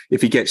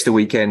 If he gets the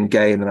weekend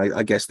game, then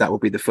I guess that will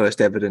be the first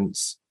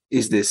evidence.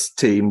 Is this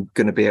team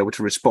going to be able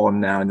to respond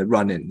now in the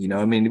run-in?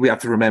 I mean, we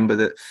have to remember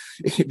that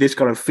this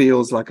kind of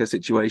feels like a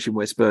situation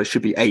where Spurs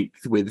should be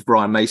 8th with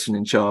Brian Mason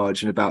in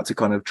charge and about to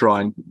kind of try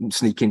and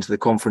sneak into the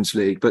Conference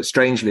League. But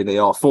strangely, they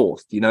are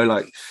 4th,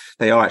 like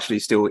they are actually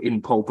still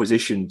in pole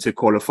position to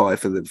qualify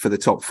for the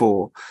top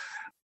 4.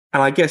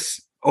 And I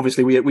guess,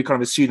 obviously, we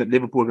kind of assume that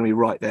Liverpool are going to be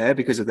right there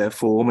because of their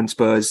form, and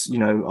Spurs,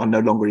 are no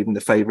longer even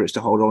the favourites to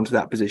hold on to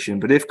that position.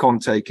 But if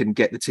Conte can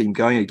get the team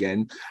going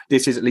again,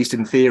 this is, at least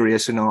in theory, a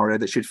scenario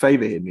that should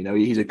favour him.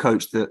 He's a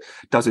coach that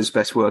does his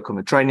best work on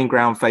the training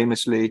ground,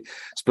 famously.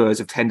 Spurs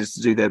have tended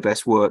to do their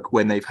best work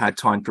when they've had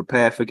time to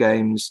prepare for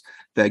games.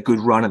 Their good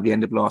run at the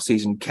end of last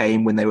season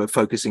came when they were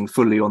focusing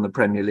fully on the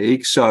Premier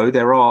League. So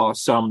there are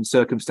some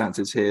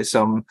circumstances here,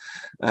 some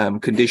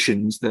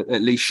conditions that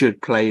at least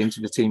should play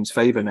into the team's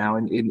favour now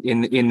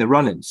in the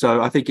run-in.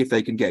 So I think if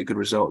they can get a good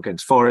result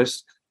against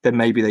Forest, then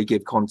maybe they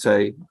give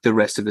Conte the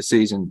rest of the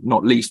season,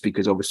 not least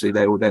because obviously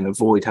they will then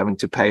avoid having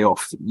to pay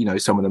off,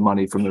 some of the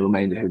money from the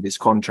remainder of this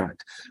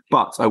contract.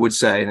 But I would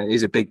say, and it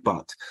is a big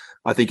but,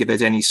 I think if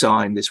there's any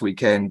sign this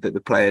weekend that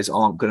the players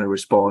aren't going to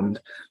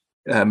respond,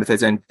 if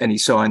there's any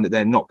sign that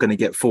they're not going to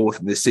get 4th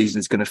and this season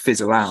is going to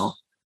fizzle out,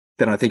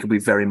 then I think it'll be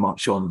very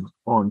much on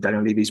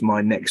Daniel Levy's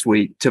mind next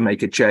week to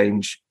make a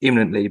change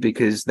imminently,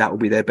 because that will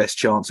be their best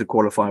chance of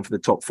qualifying for the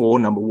top 4,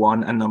 number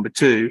one. And number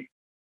two,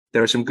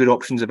 there are some good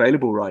options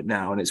available right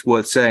now. And it's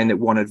worth saying that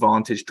one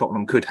advantage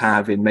Tottenham could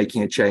have in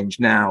making a change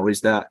now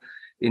is that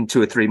in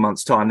 2 or 3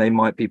 months' time, they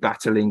might be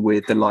battling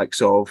with the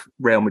likes of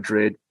Real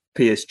Madrid,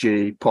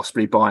 PSG,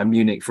 possibly Bayern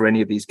Munich for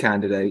any of these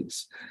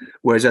candidates.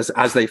 Whereas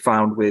as they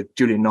found with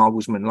Julian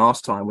Nagelsmann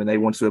last time, when they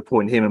wanted to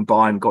appoint him and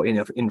Bayern got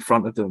in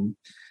front of them,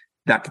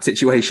 that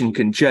situation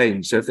can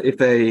change. So if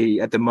they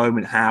at the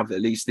moment have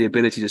at least the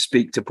ability to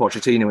speak to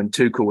Pochettino and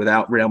Tuchel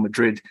without Real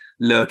Madrid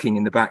lurking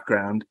in the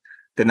background,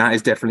 then that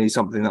is definitely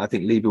something that I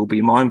think Levy will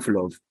be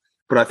mindful of.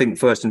 But I think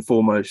first and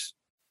foremost,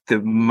 the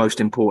most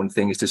important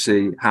thing is to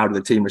see how do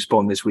the team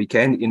respond this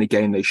weekend in a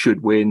game they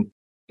should win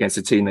against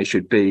a team they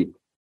should beat.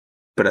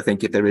 But I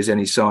think if there is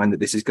any sign that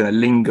this is going to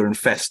linger and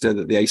fester,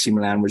 that the AC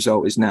Milan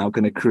result is now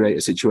going to create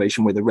a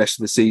situation where the rest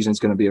of the season is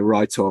going to be a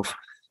write-off,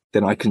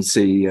 then I can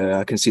see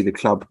the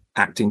club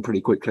acting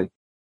pretty quickly.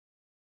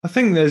 I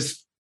think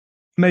there's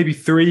maybe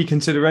three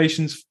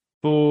considerations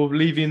for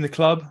Levy in the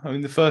club. I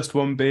mean, the first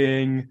one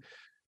being,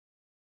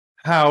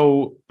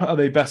 how are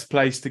they best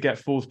placed to get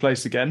fourth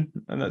place again?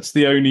 And that's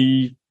the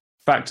only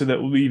factor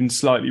that will even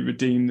slightly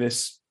redeem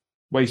this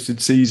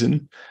wasted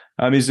season.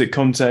 Is it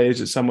Conte? Is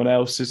it someone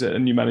else? Is it a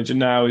new manager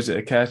now? Is it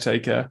a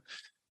caretaker?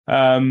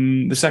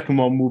 The second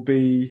one will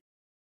be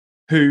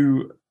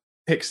who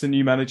picks the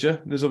new manager.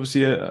 There's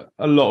obviously a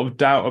lot of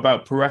doubt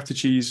about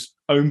Paratici's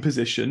own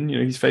position. You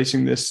know, he's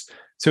facing this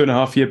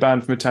 2.5-year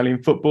ban from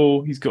Italian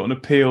football. He's got an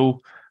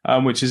appeal,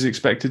 which is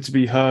expected to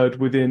be heard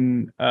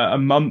within a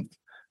month.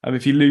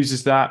 If he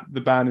loses that,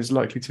 the ban is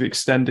likely to be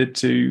extended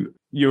to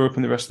Europe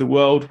and the rest of the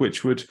world,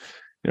 which would,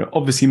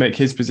 obviously make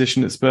his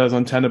position at Spurs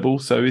untenable.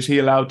 So is he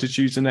allowed to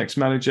choose the next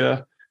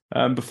manager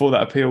before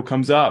that appeal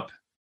comes up?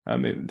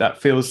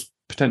 That feels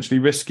potentially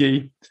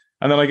risky.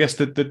 And then I guess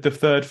the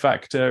third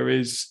factor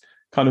is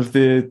kind of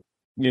the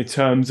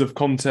terms of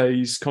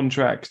Conte's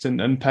contract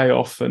and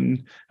payoff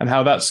and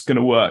how that's going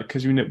to work,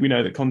 because we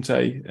know that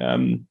Conte,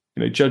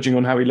 judging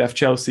on how he left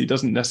Chelsea,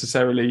 doesn't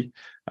necessarily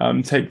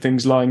take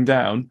things lying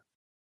down.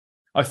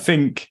 I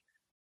think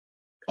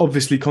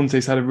obviously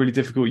Conte's had a really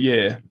difficult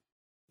year.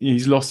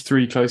 He's lost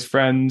 3 close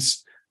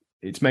friends.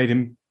 It's made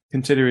him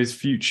consider his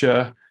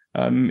future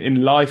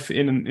in life,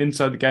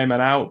 inside the game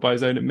and out, by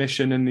his own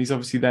admission. And he's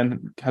obviously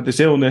then had this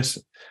illness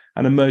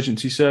and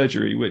emergency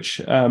surgery, which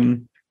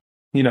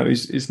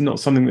is not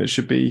something that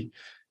should be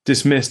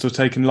dismissed or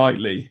taken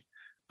lightly.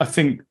 I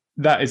think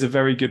that is a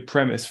very good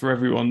premise for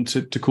everyone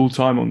to call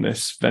time on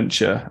this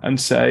venture and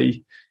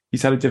say,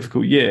 he's had a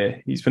difficult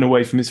year. He's been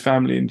away from his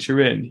family in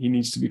Turin. He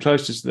needs to be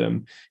closer to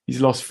them.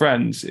 He's lost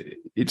friends.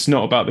 It's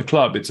not about the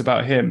club. It's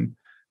about him.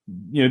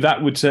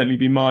 That would certainly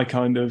be my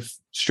kind of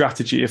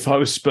strategy if I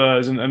was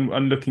Spurs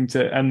and looking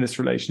to end this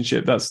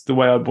relationship. That's the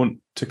way I'd want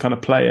to kind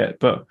of play it.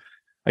 But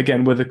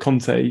again, whether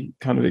Conte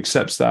kind of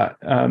accepts that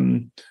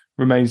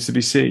remains to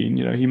be seen.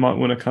 He might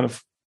want to kind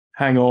of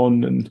hang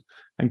on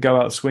and go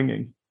out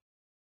swinging.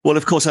 Well,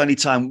 of course, only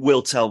time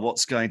will tell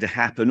what's going to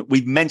happen.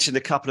 We've mentioned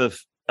a couple of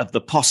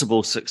the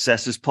possible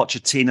successors.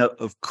 Pochettino,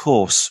 of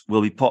course,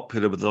 will be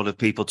popular with a lot of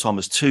people.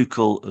 Thomas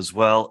Tuchel as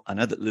well. I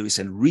know that Luis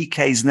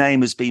Enrique's name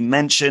has been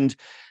mentioned.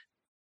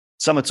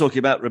 Some are talking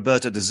about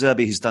Roberto De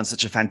Zerbi, who's done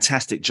such a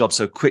fantastic job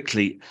so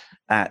quickly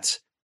at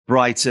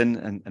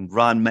Brighton, and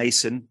Ryan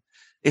Mason.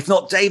 If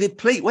not David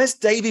Pleat. Where's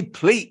David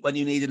Pleat when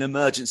you need an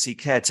emergency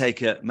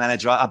caretaker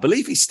manager? I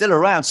believe he's still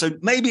around. So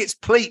maybe it's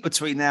Pleat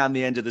between now and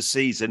the end of the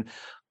season.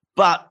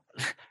 But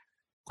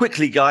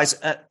quickly, guys,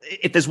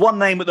 if there's one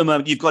name at the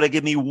moment, you've got to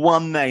give me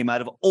one name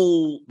out of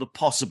all the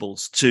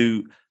possibles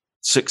to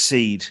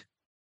succeed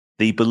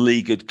the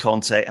beleaguered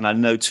Conte. And I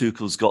know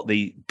Tuchel's got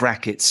the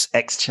brackets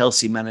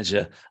ex-Chelsea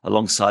manager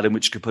alongside him,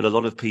 which could put a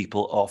lot of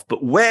people off.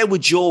 But where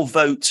would your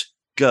vote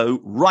go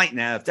right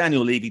now if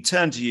Daniel Levy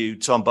turned to you,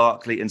 Tom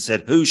Barclay, and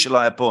said, who shall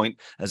I appoint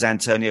as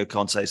Antonio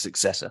Conte's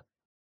successor?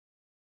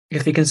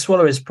 If he can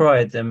swallow his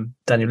pride, then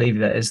Daniel Levy,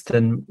 that is,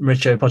 then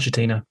Mauricio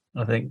Pochettino.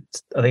 I think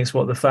it's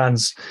what the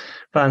fans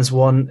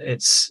want.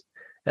 It's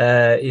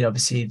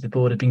obviously the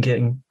board have been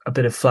getting a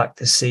bit of flack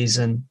this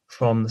season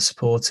from the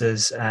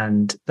supporters,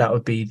 and that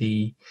would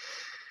be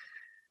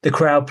the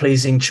crowd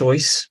pleasing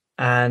choice,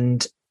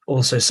 and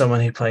also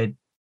someone who played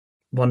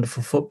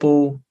wonderful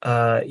football.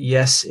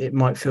 Yes, it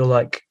might feel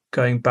like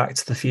going back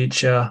to the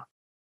future,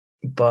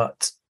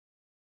 but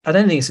I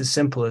don't think it's as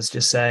simple as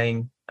just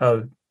saying,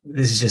 oh,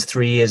 this is just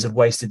 3 years of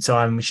wasted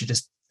time. We should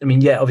just,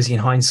 obviously in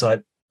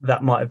hindsight,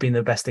 that might have been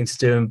the best thing to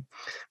do and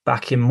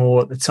back him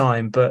more at the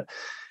time. But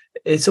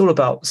it's all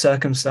about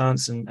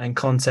circumstance and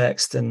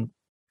context. And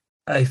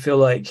I feel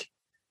like,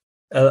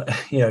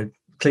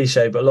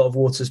 cliche, but a lot of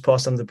water's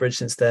passed under the bridge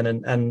since then.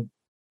 And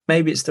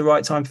maybe it's the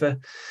right time for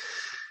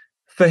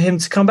him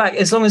to come back,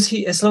 as long as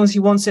he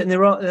wants it. And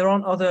there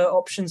aren't other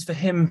options for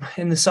him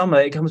in the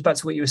summer. It comes back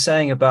to what you were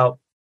saying about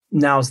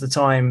now's the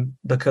time,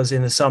 because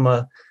in the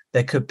summer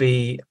there could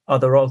be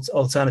other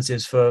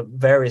alternatives for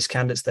various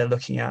candidates they're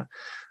looking at.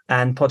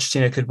 And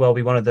Pochettino could well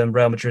be one of them.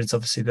 Real Madrid's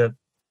obviously the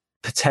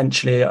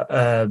potentially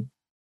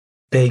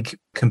big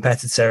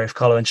competitor if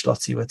Carlo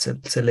Ancelotti were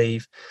to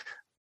leave.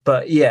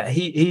 But yeah,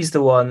 he's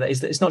the one.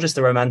 It's not just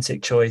the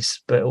romantic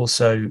choice, but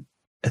also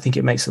I think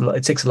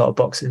it ticks a lot of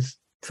boxes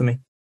for me.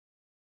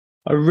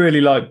 I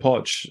really like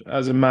Poch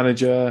as a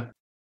manager,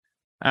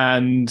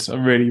 and I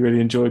really, really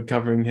enjoyed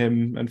covering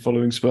him and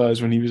following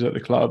Spurs when he was at the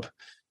club.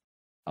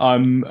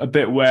 I'm a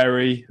bit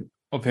wary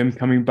of him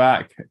coming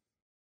back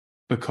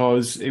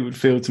because it would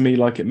feel to me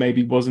like it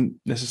maybe wasn't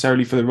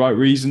necessarily for the right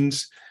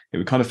reasons. It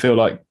would kind of feel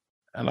like,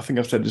 and I think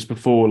I've said this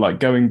before, like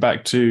going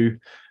back to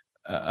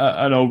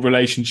an old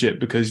relationship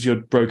because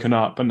you'd broken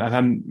up and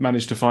hadn't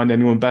managed to find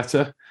anyone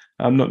better.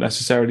 Not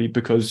necessarily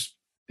because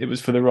it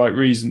was for the right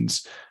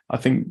reasons. I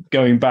think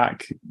going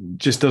back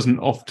just doesn't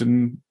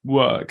often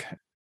work.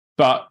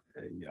 But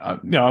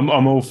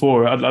I'm all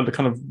for it. I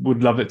kind of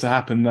would love it to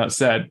happen, that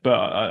said, but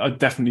I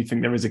definitely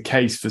think there is a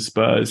case for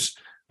Spurs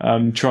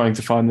trying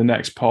to find the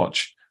next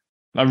Poch.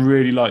 I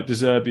really like De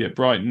Zerbi at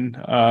Brighton.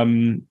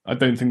 I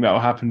don't think that will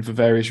happen for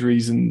various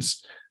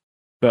reasons,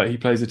 but he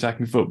plays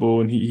attacking football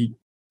and he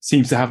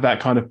seems to have that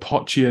kind of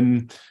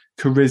Pochian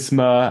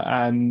charisma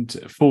and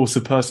force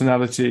of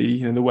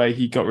personality. The way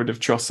he got rid of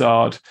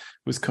Trossard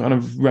was kind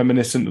of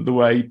reminiscent of the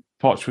way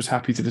Poch was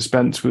happy to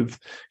dispense with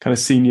kind of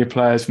senior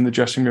players from the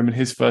dressing room in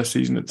his first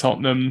season at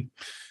Tottenham.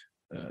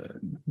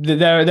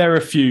 There are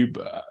a few,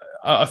 but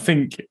I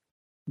think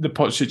the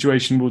Poch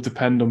situation will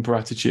depend on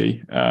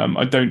Paratici.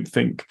 I don't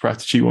think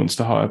Paratici wants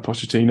to hire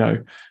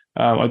Pochettino.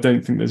 I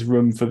don't think there's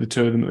room for the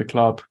two of them at the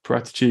club.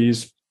 Paratici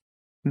is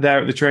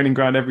there at the training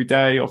ground every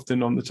day,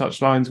 often on the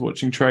touchlines,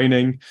 watching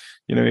training,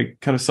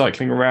 kind of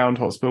cycling around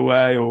Hotspur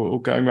Way or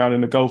going around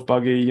in a golf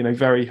buggy,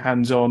 very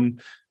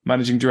hands-on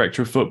managing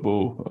director of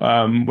football.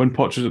 When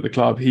Poch was at the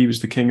club, he was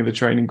the king of the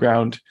training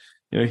ground.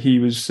 He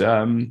was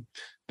the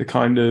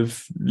kind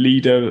of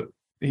leader.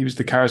 He was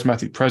the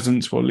charismatic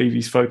presence while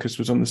Levy's focus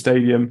was on the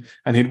stadium,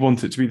 and he'd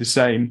want it to be the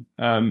same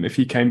if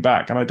he came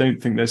back. And I don't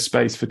think there's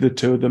space for the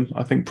two of them.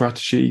 I think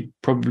Paratici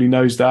probably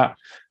knows that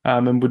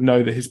and would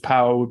know that his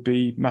power would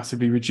be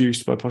massively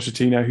reduced by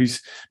Pochettino,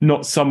 who's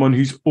not someone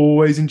who's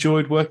always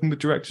enjoyed working with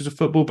directors of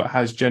football, but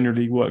has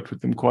generally worked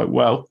with them quite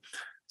well.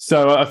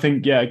 So I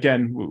think,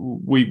 again,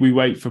 we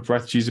wait for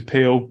Paratici's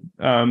appeal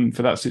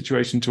for that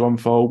situation to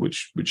unfold,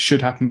 which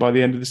should happen by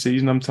the end of the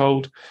season, I'm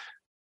told.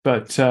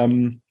 But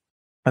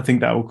I think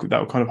that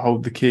will kind of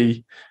hold the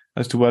key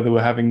as to whether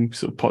we're having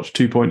sort of Poch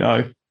 2.0.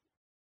 I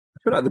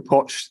feel like the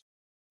Poch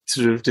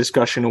sort of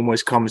discussion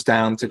almost comes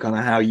down to kind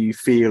of how you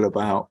feel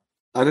about,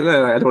 I don't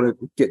know, I don't want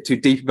to get too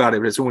deep about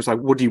it, but it's almost like,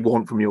 what do you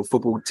want from your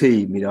football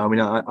team?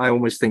 I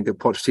almost think that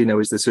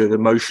Pochettino is the sort of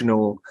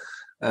emotional,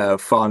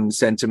 fun,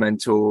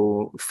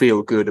 sentimental,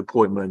 feel-good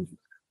appointment.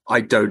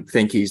 I don't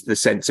think he's the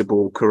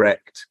sensible,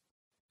 correct,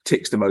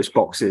 ticks the most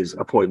boxes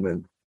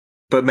appointment.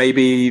 But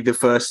maybe the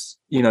first,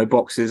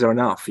 boxes are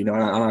enough, and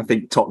I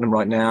think Tottenham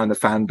right now and the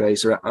fan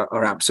base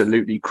are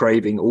absolutely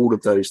craving all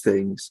of those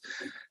things.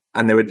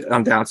 And there would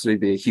undoubtedly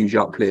be a huge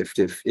uplift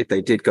if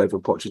they did go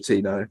for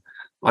Pochettino.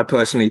 I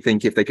personally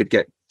think if they could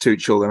get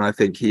Tuchel, then I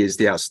think he is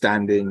the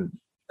outstanding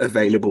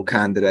available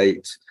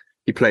candidate.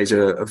 He plays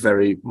a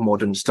very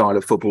modern style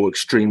of football,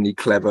 extremely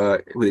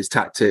clever with his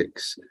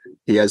tactics.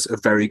 He has a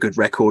very good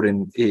record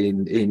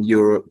in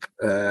Europe,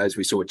 as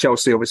we saw with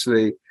Chelsea,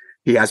 obviously.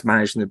 He has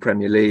managed in the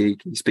Premier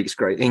League. He speaks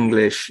great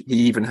English. He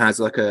even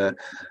has like a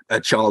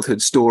childhood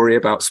story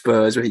about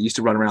Spurs where he used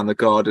to run around the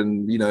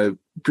garden,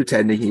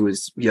 pretending he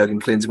was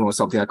Jurgen Klinsmann or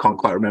something. I can't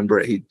quite remember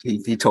it.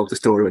 He told the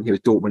story when he was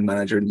Dortmund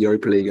manager in the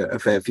Europa League a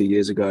fair few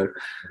years ago.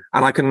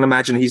 And I can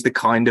imagine he's the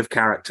kind of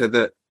character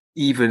that,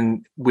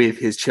 even with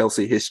his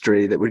Chelsea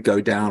history, that would go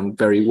down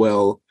very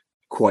well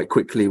quite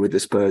quickly with the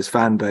Spurs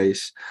fan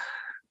base.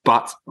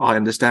 But I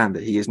understand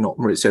that he is not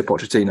Mauricio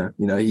Pochettino.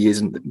 He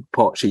isn't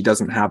Poch. He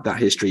doesn't have that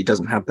history. He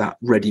doesn't have that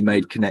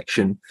ready-made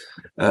connection.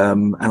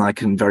 And I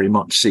can very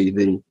much see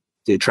the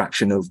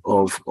attraction of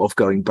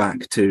going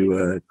back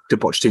to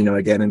Pochettino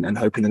again and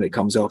hoping that it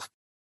comes off.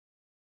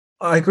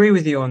 I agree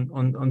with you on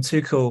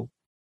Tuchel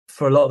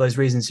for a lot of those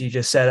reasons you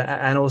just said,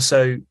 and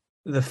also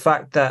the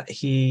fact that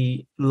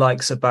he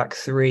likes a back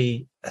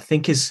three, I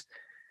think is,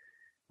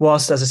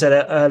 whilst, as I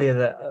said earlier,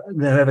 that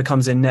whoever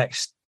comes in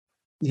next,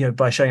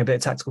 by showing a bit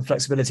of tactical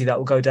flexibility, that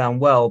will go down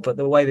well. But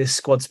the way this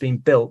squad's been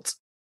built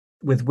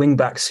with wing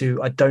backs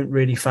who I don't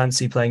really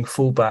fancy playing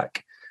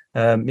fullback,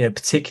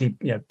 particularly,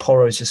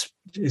 Porro is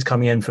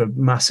coming in for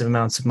massive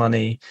amounts of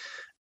money.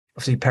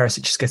 Obviously,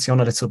 Perisic is getting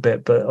on a little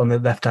bit, but on the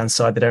left-hand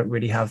side, they don't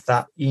really have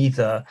that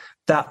either.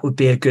 That would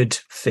be a good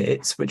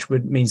fit, which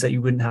means that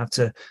you wouldn't have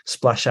to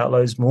splash out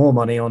loads more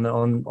money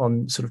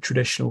on sort of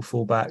traditional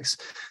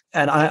fullbacks.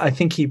 And I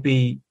think he'd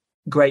be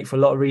great for a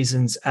lot of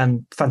reasons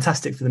and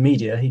fantastic for the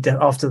media.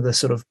 After the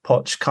sort of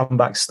Poch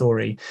comeback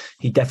story,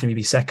 he'd definitely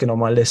be second on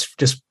my list,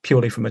 just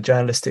purely from a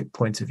journalistic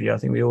point of view. I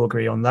think we all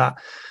agree on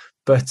that.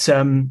 But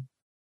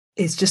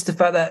it's just the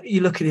fact that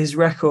you look at his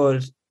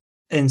record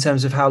in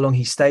terms of how long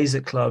he stays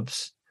at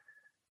clubs,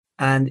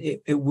 and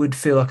it would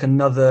feel like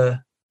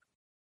another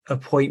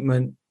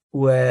appointment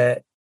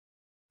where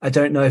I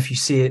don't know if you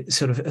see it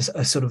sort of as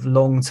a sort of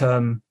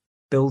long-term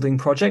building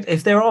project.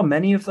 If there are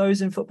many of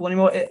those in football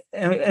anymore, it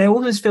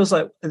almost feels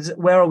like,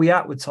 where are we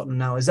at with Tottenham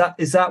now? Is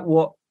that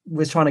what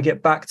we're trying to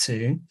get back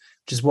to,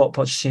 which is what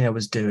Pochettino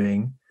was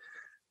doing?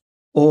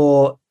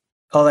 Or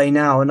are they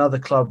now another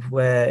club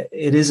where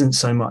it isn't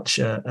so much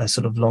a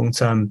sort of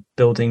long-term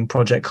building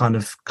project kind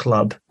of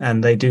club,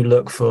 and they do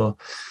look for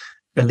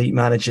elite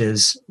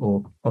managers,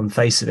 or on the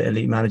face of it,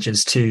 elite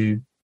managers, to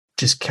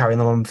just carry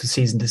them on from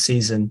season to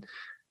season?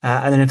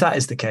 And then if that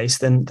is the case,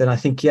 then I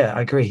think,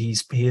 I agree, he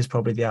is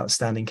probably the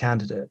outstanding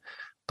candidate.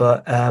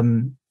 But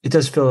it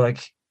does feel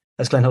like,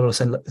 as Glenn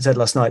Hoddle said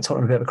last night,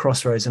 Tottenham a bit of a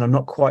crossroads, and I'm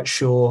not quite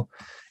sure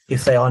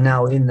if they are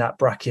now in that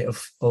bracket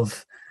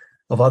of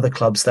other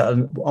clubs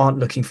that aren't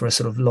looking for a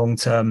sort of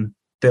long-term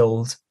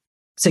build,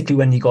 particularly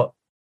when you got,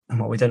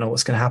 well, we don't know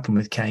what's going to happen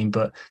with Kane,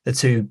 but the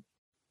two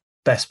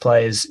best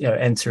players,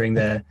 entering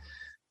their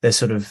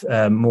sort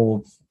of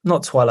more,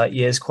 not twilight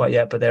years quite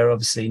yet, but they're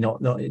obviously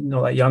not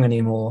that young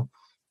anymore,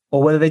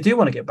 or whether they do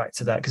want to get back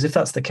to that. Because if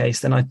that's the case,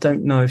 then I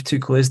don't know if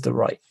Tuchel is the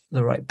right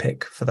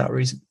pick for that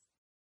reason.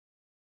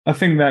 I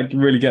think that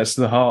really gets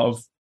to the heart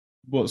of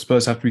what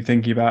Spurs have to be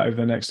thinking about over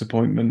their next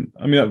appointment.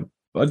 I mean,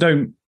 I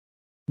don't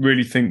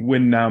really think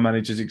win now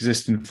managers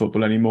exist in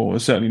football anymore,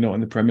 certainly not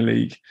in the Premier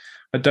League.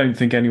 I don't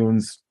think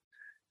anyone's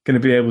going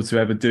to be able to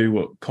ever do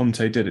what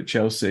Conte did at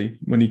Chelsea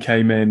when he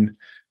came in,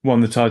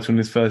 won the title in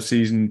his first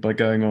season by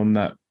going on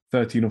that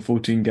 13 or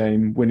 14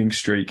 game winning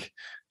streak.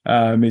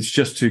 It's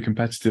just too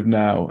competitive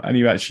now, and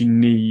you actually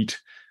need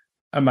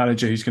a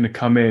manager who's going to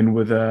come in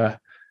with a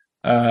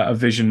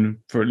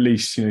vision for at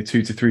least 2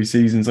 to 3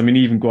 seasons. I mean,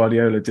 even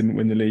Guardiola didn't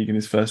win the league in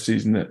his first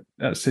season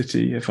at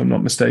City, if I'm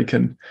not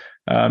mistaken.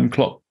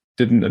 Klopp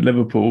didn't at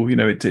Liverpool.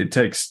 It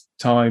takes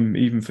time,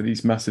 even for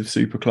these massive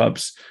super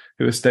clubs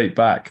who are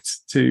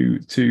state-backed,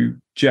 to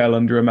gel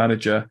under a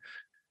manager.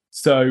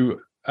 So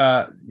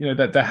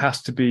that there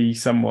has to be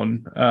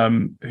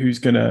someone who's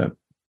going to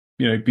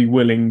be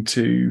willing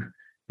to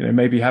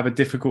maybe have a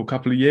difficult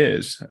couple of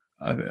years.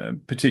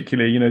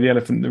 Particularly, the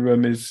elephant in the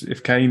room is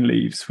if Kane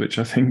leaves, which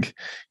I think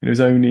is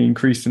only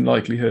increased in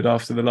likelihood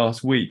after the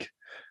last week.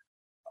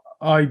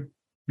 I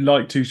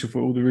like Tuchel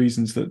for all the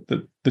reasons that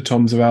the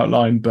Toms have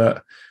outlined,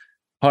 but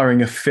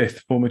hiring a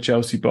fifth former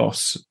Chelsea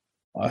boss,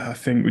 I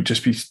think would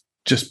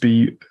just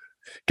be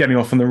getting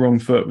off on the wrong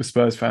foot with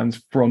Spurs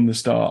fans from the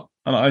start.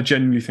 And I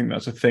genuinely think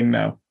that's a thing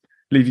now.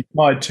 Levy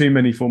hired too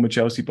many former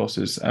Chelsea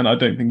bosses, and I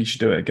don't think he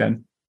should do it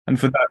again. And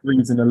for that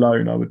reason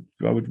alone, I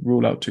would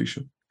rule out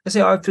Tuchel.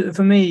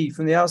 For me,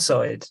 from the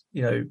outside,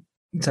 in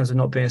terms of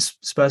not being a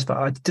Spurs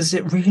fan, does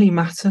it really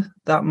matter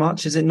that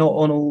much? Is it not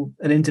on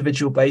an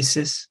individual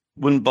basis?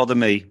 Wouldn't bother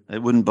me.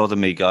 It wouldn't bother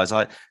me, guys.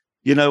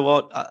 You know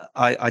what?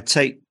 I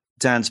take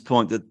Dan's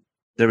point that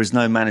there is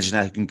no manager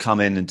now who can come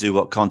in and do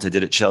what Conte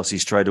did at Chelsea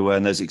straight away.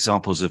 And those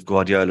examples of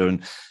Guardiola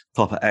and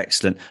Klopp are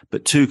excellent.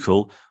 But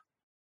Tuchel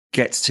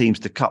gets teams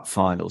to cup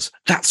finals.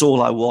 That's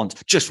all I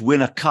want. Just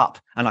win a cup.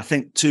 And I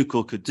think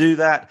Tuchel could do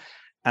that.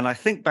 And I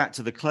think back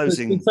to the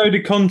closing. And so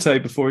did Conte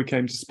before he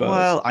came to Spurs.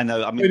 Well, I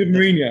know. I mean, so did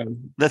Mourinho.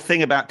 The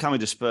thing about coming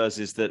to Spurs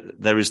is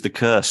that there is the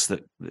curse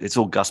that it's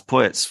all Gus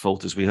Poyet's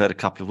fault, as we heard a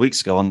couple of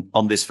weeks ago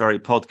on this very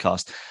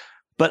podcast.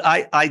 But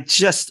I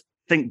just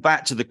think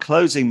back to the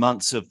closing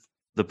months of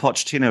the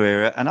Pochettino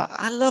era, and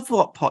I love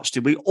what Poch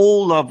did. We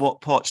all love what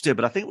Poch did,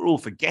 but I think we're all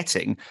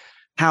forgetting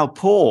how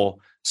poor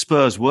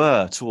Spurs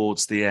were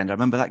towards the end. I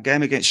remember that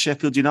game against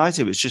Sheffield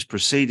United, which just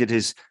preceded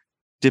his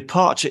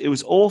departure. It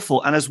was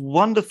awful. And as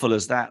wonderful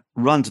as that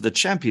run to the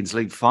Champions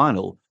League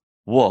final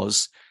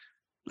was,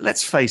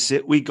 let's face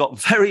it, we got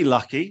very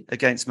lucky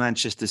against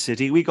Manchester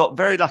City. We got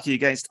very lucky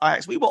against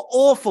Ajax. We were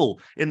awful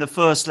in the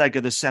first leg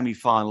of the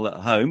semi-final at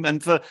home.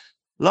 And for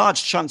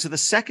large chunks of the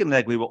second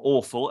leg, we were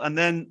awful. And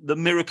then the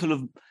miracle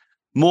of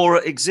Mora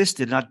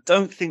existed. And I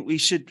don't think we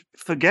should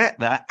forget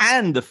that.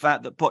 And the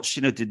fact that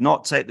Pochettino did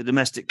not take the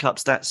domestic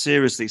cups that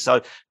seriously.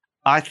 So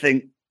I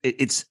think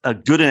it's a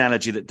good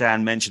analogy that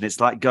Dan mentioned. It's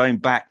like going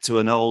back to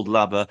an old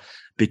lover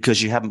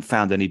because you haven't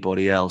found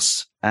anybody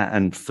else.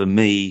 And for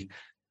me,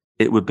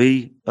 it would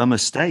be a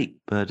mistake,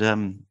 but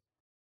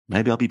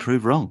maybe I'll be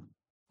proved wrong.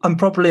 I'm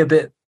probably a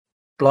bit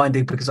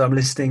blinded because I'm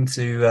listening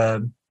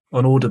to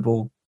on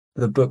Audible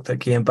the book that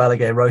Kian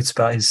Balaguer wrote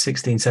about his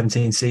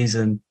 16-17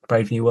 season,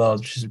 Brave New World,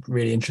 which is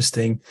really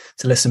interesting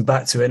to listen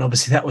back to it. And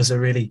obviously that was a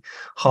really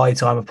high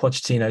time of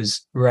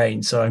Pochettino's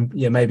reign. So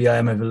maybe I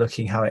am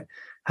overlooking how it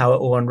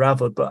all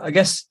unraveled. But I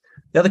guess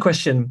the other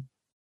question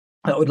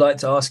that I would like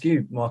to ask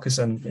you, Marcus,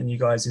 and you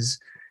guys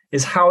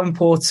is how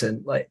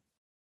important, like,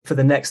 for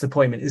the next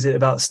appointment, is it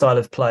about style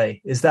of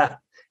play? Is that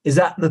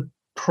the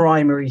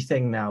primary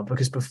thing now?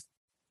 Because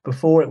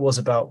before it was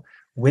about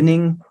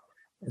winning,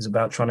 it was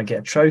about trying to get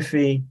a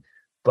trophy.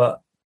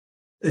 But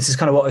this is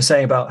kind of what I was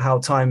saying about how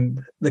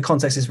the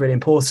context is really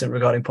important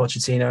regarding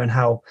Pochettino and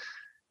how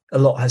a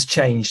lot has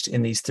changed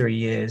in these 3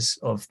 years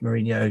of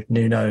Mourinho,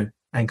 Nuno,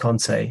 and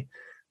Conte.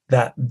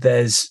 That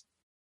there's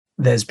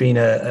been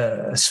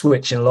a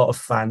switch in a lot of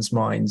fans'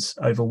 minds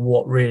over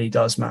what really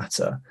does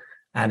matter.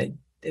 And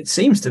it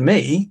seems to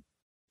me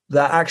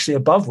that actually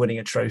above winning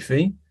a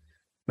trophy,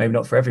 maybe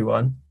not for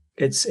everyone,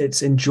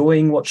 it's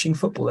enjoying watching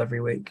football every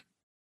week.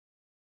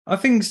 I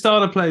think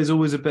style of play is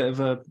always a bit of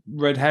a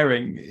red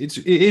herring. It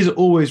is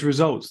always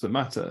results that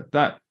matter.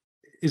 That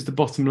is the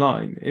bottom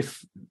line.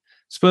 If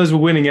Spurs were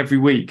winning every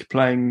week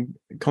playing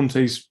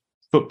Conte's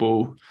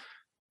football,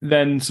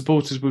 then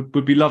supporters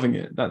would be loving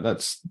it.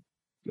 That's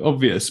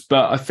obvious.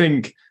 But I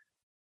think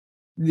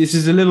this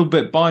is a little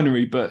bit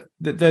binary, but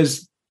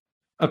there's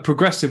a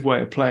progressive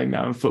way of playing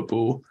now in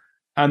football,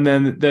 and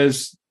then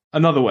there's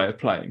another way of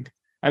playing.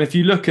 And if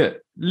you look at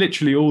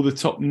literally all the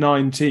top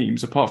 9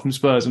 teams, apart from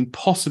Spurs and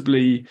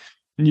possibly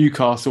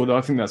Newcastle, although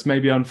I think that's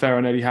maybe unfair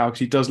on Eddie Howe because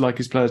he does like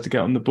his players to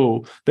get on the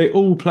ball, they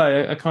all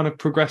play a kind of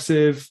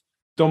progressive,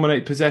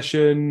 dominate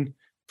possession,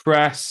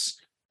 press,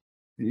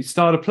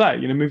 start a play,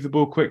 move the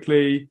ball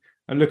quickly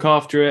and look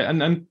after it.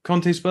 And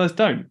Conte Spurs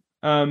don't.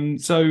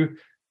 So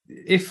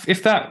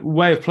if that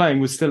way of playing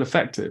was still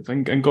effective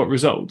and got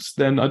results,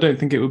 then I don't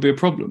think it would be a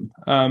problem.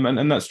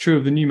 And that's true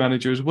of the new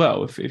manager as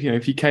well.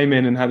 If he came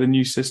in and had a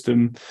new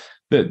system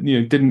that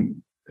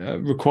didn't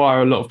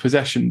require a lot of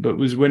possession but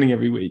was winning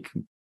every week,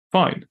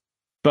 fine.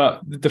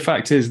 But the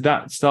fact is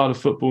that style of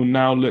football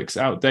now looks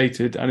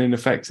outdated and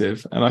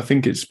ineffective, and I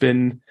think it's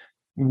been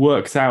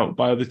worked out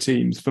by other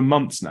teams for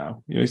months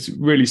now. It's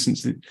really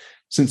since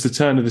the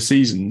turn of the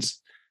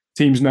seasons,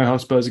 teams know how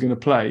Spurs are going to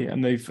play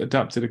and they've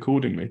adapted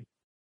accordingly.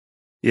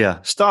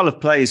 Yeah, style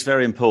of play is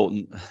very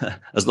important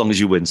as long as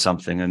you win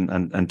something,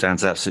 and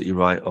Dan's absolutely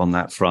right on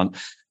that front.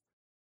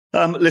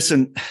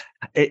 Listen,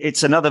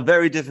 it's another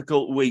very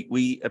difficult week.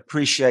 We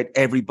appreciate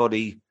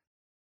everybody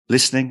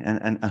listening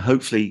and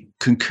hopefully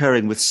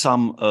concurring with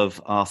some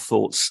of our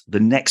thoughts. The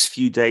next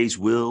few days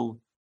will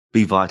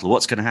be vital.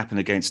 What's going to happen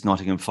against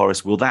Nottingham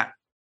Forest? Will that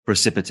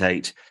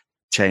precipitate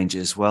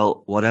changes?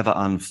 Well, whatever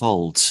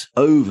unfolds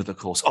over the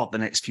course of the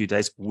next few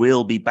days,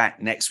 we'll be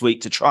back next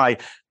week to try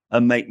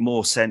and make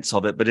more sense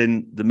of it. But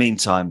in the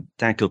meantime,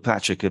 Dan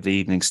Kilpatrick of the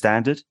Evening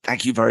Standard,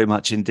 thank you very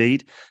much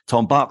indeed.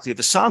 Tom Barclay of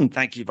the Sun,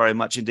 thank you very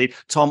much indeed.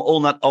 Tom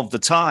Allnutt of the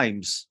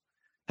Times,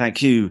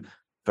 thank you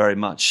very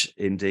much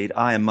indeed.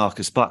 I am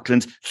Marcus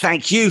Buckland.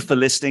 Thank you for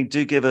listening.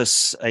 Do give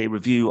us a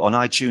review on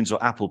iTunes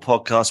or Apple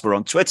Podcasts. We're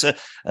on Twitter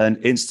and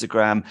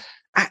Instagram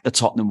at The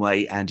Tottenham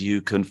Way, and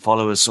you can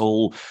follow us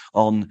all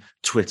on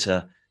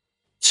Twitter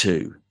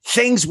too.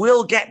 Things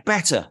will get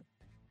better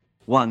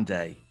one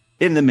day.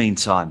 In the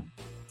meantime,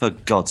 for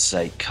God's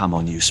sake, come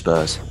on, you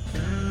Spurs.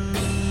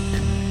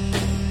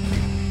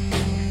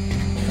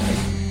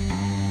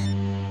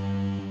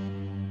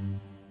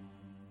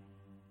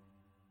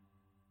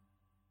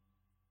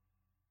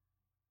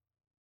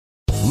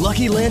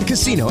 Lucky Land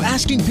Casino,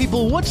 asking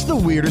people, what's the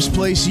weirdest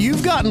place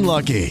you've gotten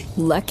lucky?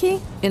 Lucky?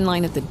 In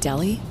line at the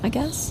deli, I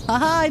guess?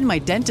 Aha, in my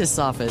dentist's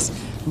office.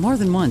 More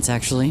than once,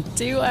 actually.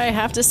 Do I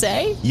have to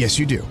say? Yes,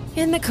 you do.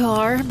 In the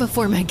car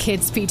before my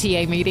kids'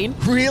 PTA meeting.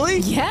 Really?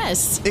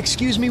 Yes.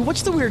 Excuse me,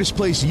 what's the weirdest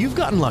place you've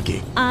gotten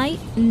lucky? I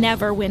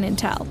never win and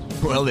tell.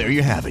 Well, there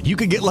you have it. You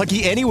can get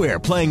lucky anywhere,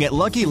 playing at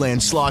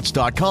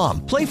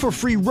LuckyLandSlots.com. Play for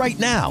free right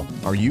now.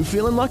 Are you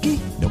feeling lucky?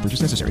 No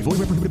purchase necessary. Void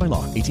where prohibited by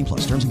law.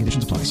 18+. Terms and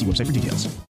conditions apply. See website for details.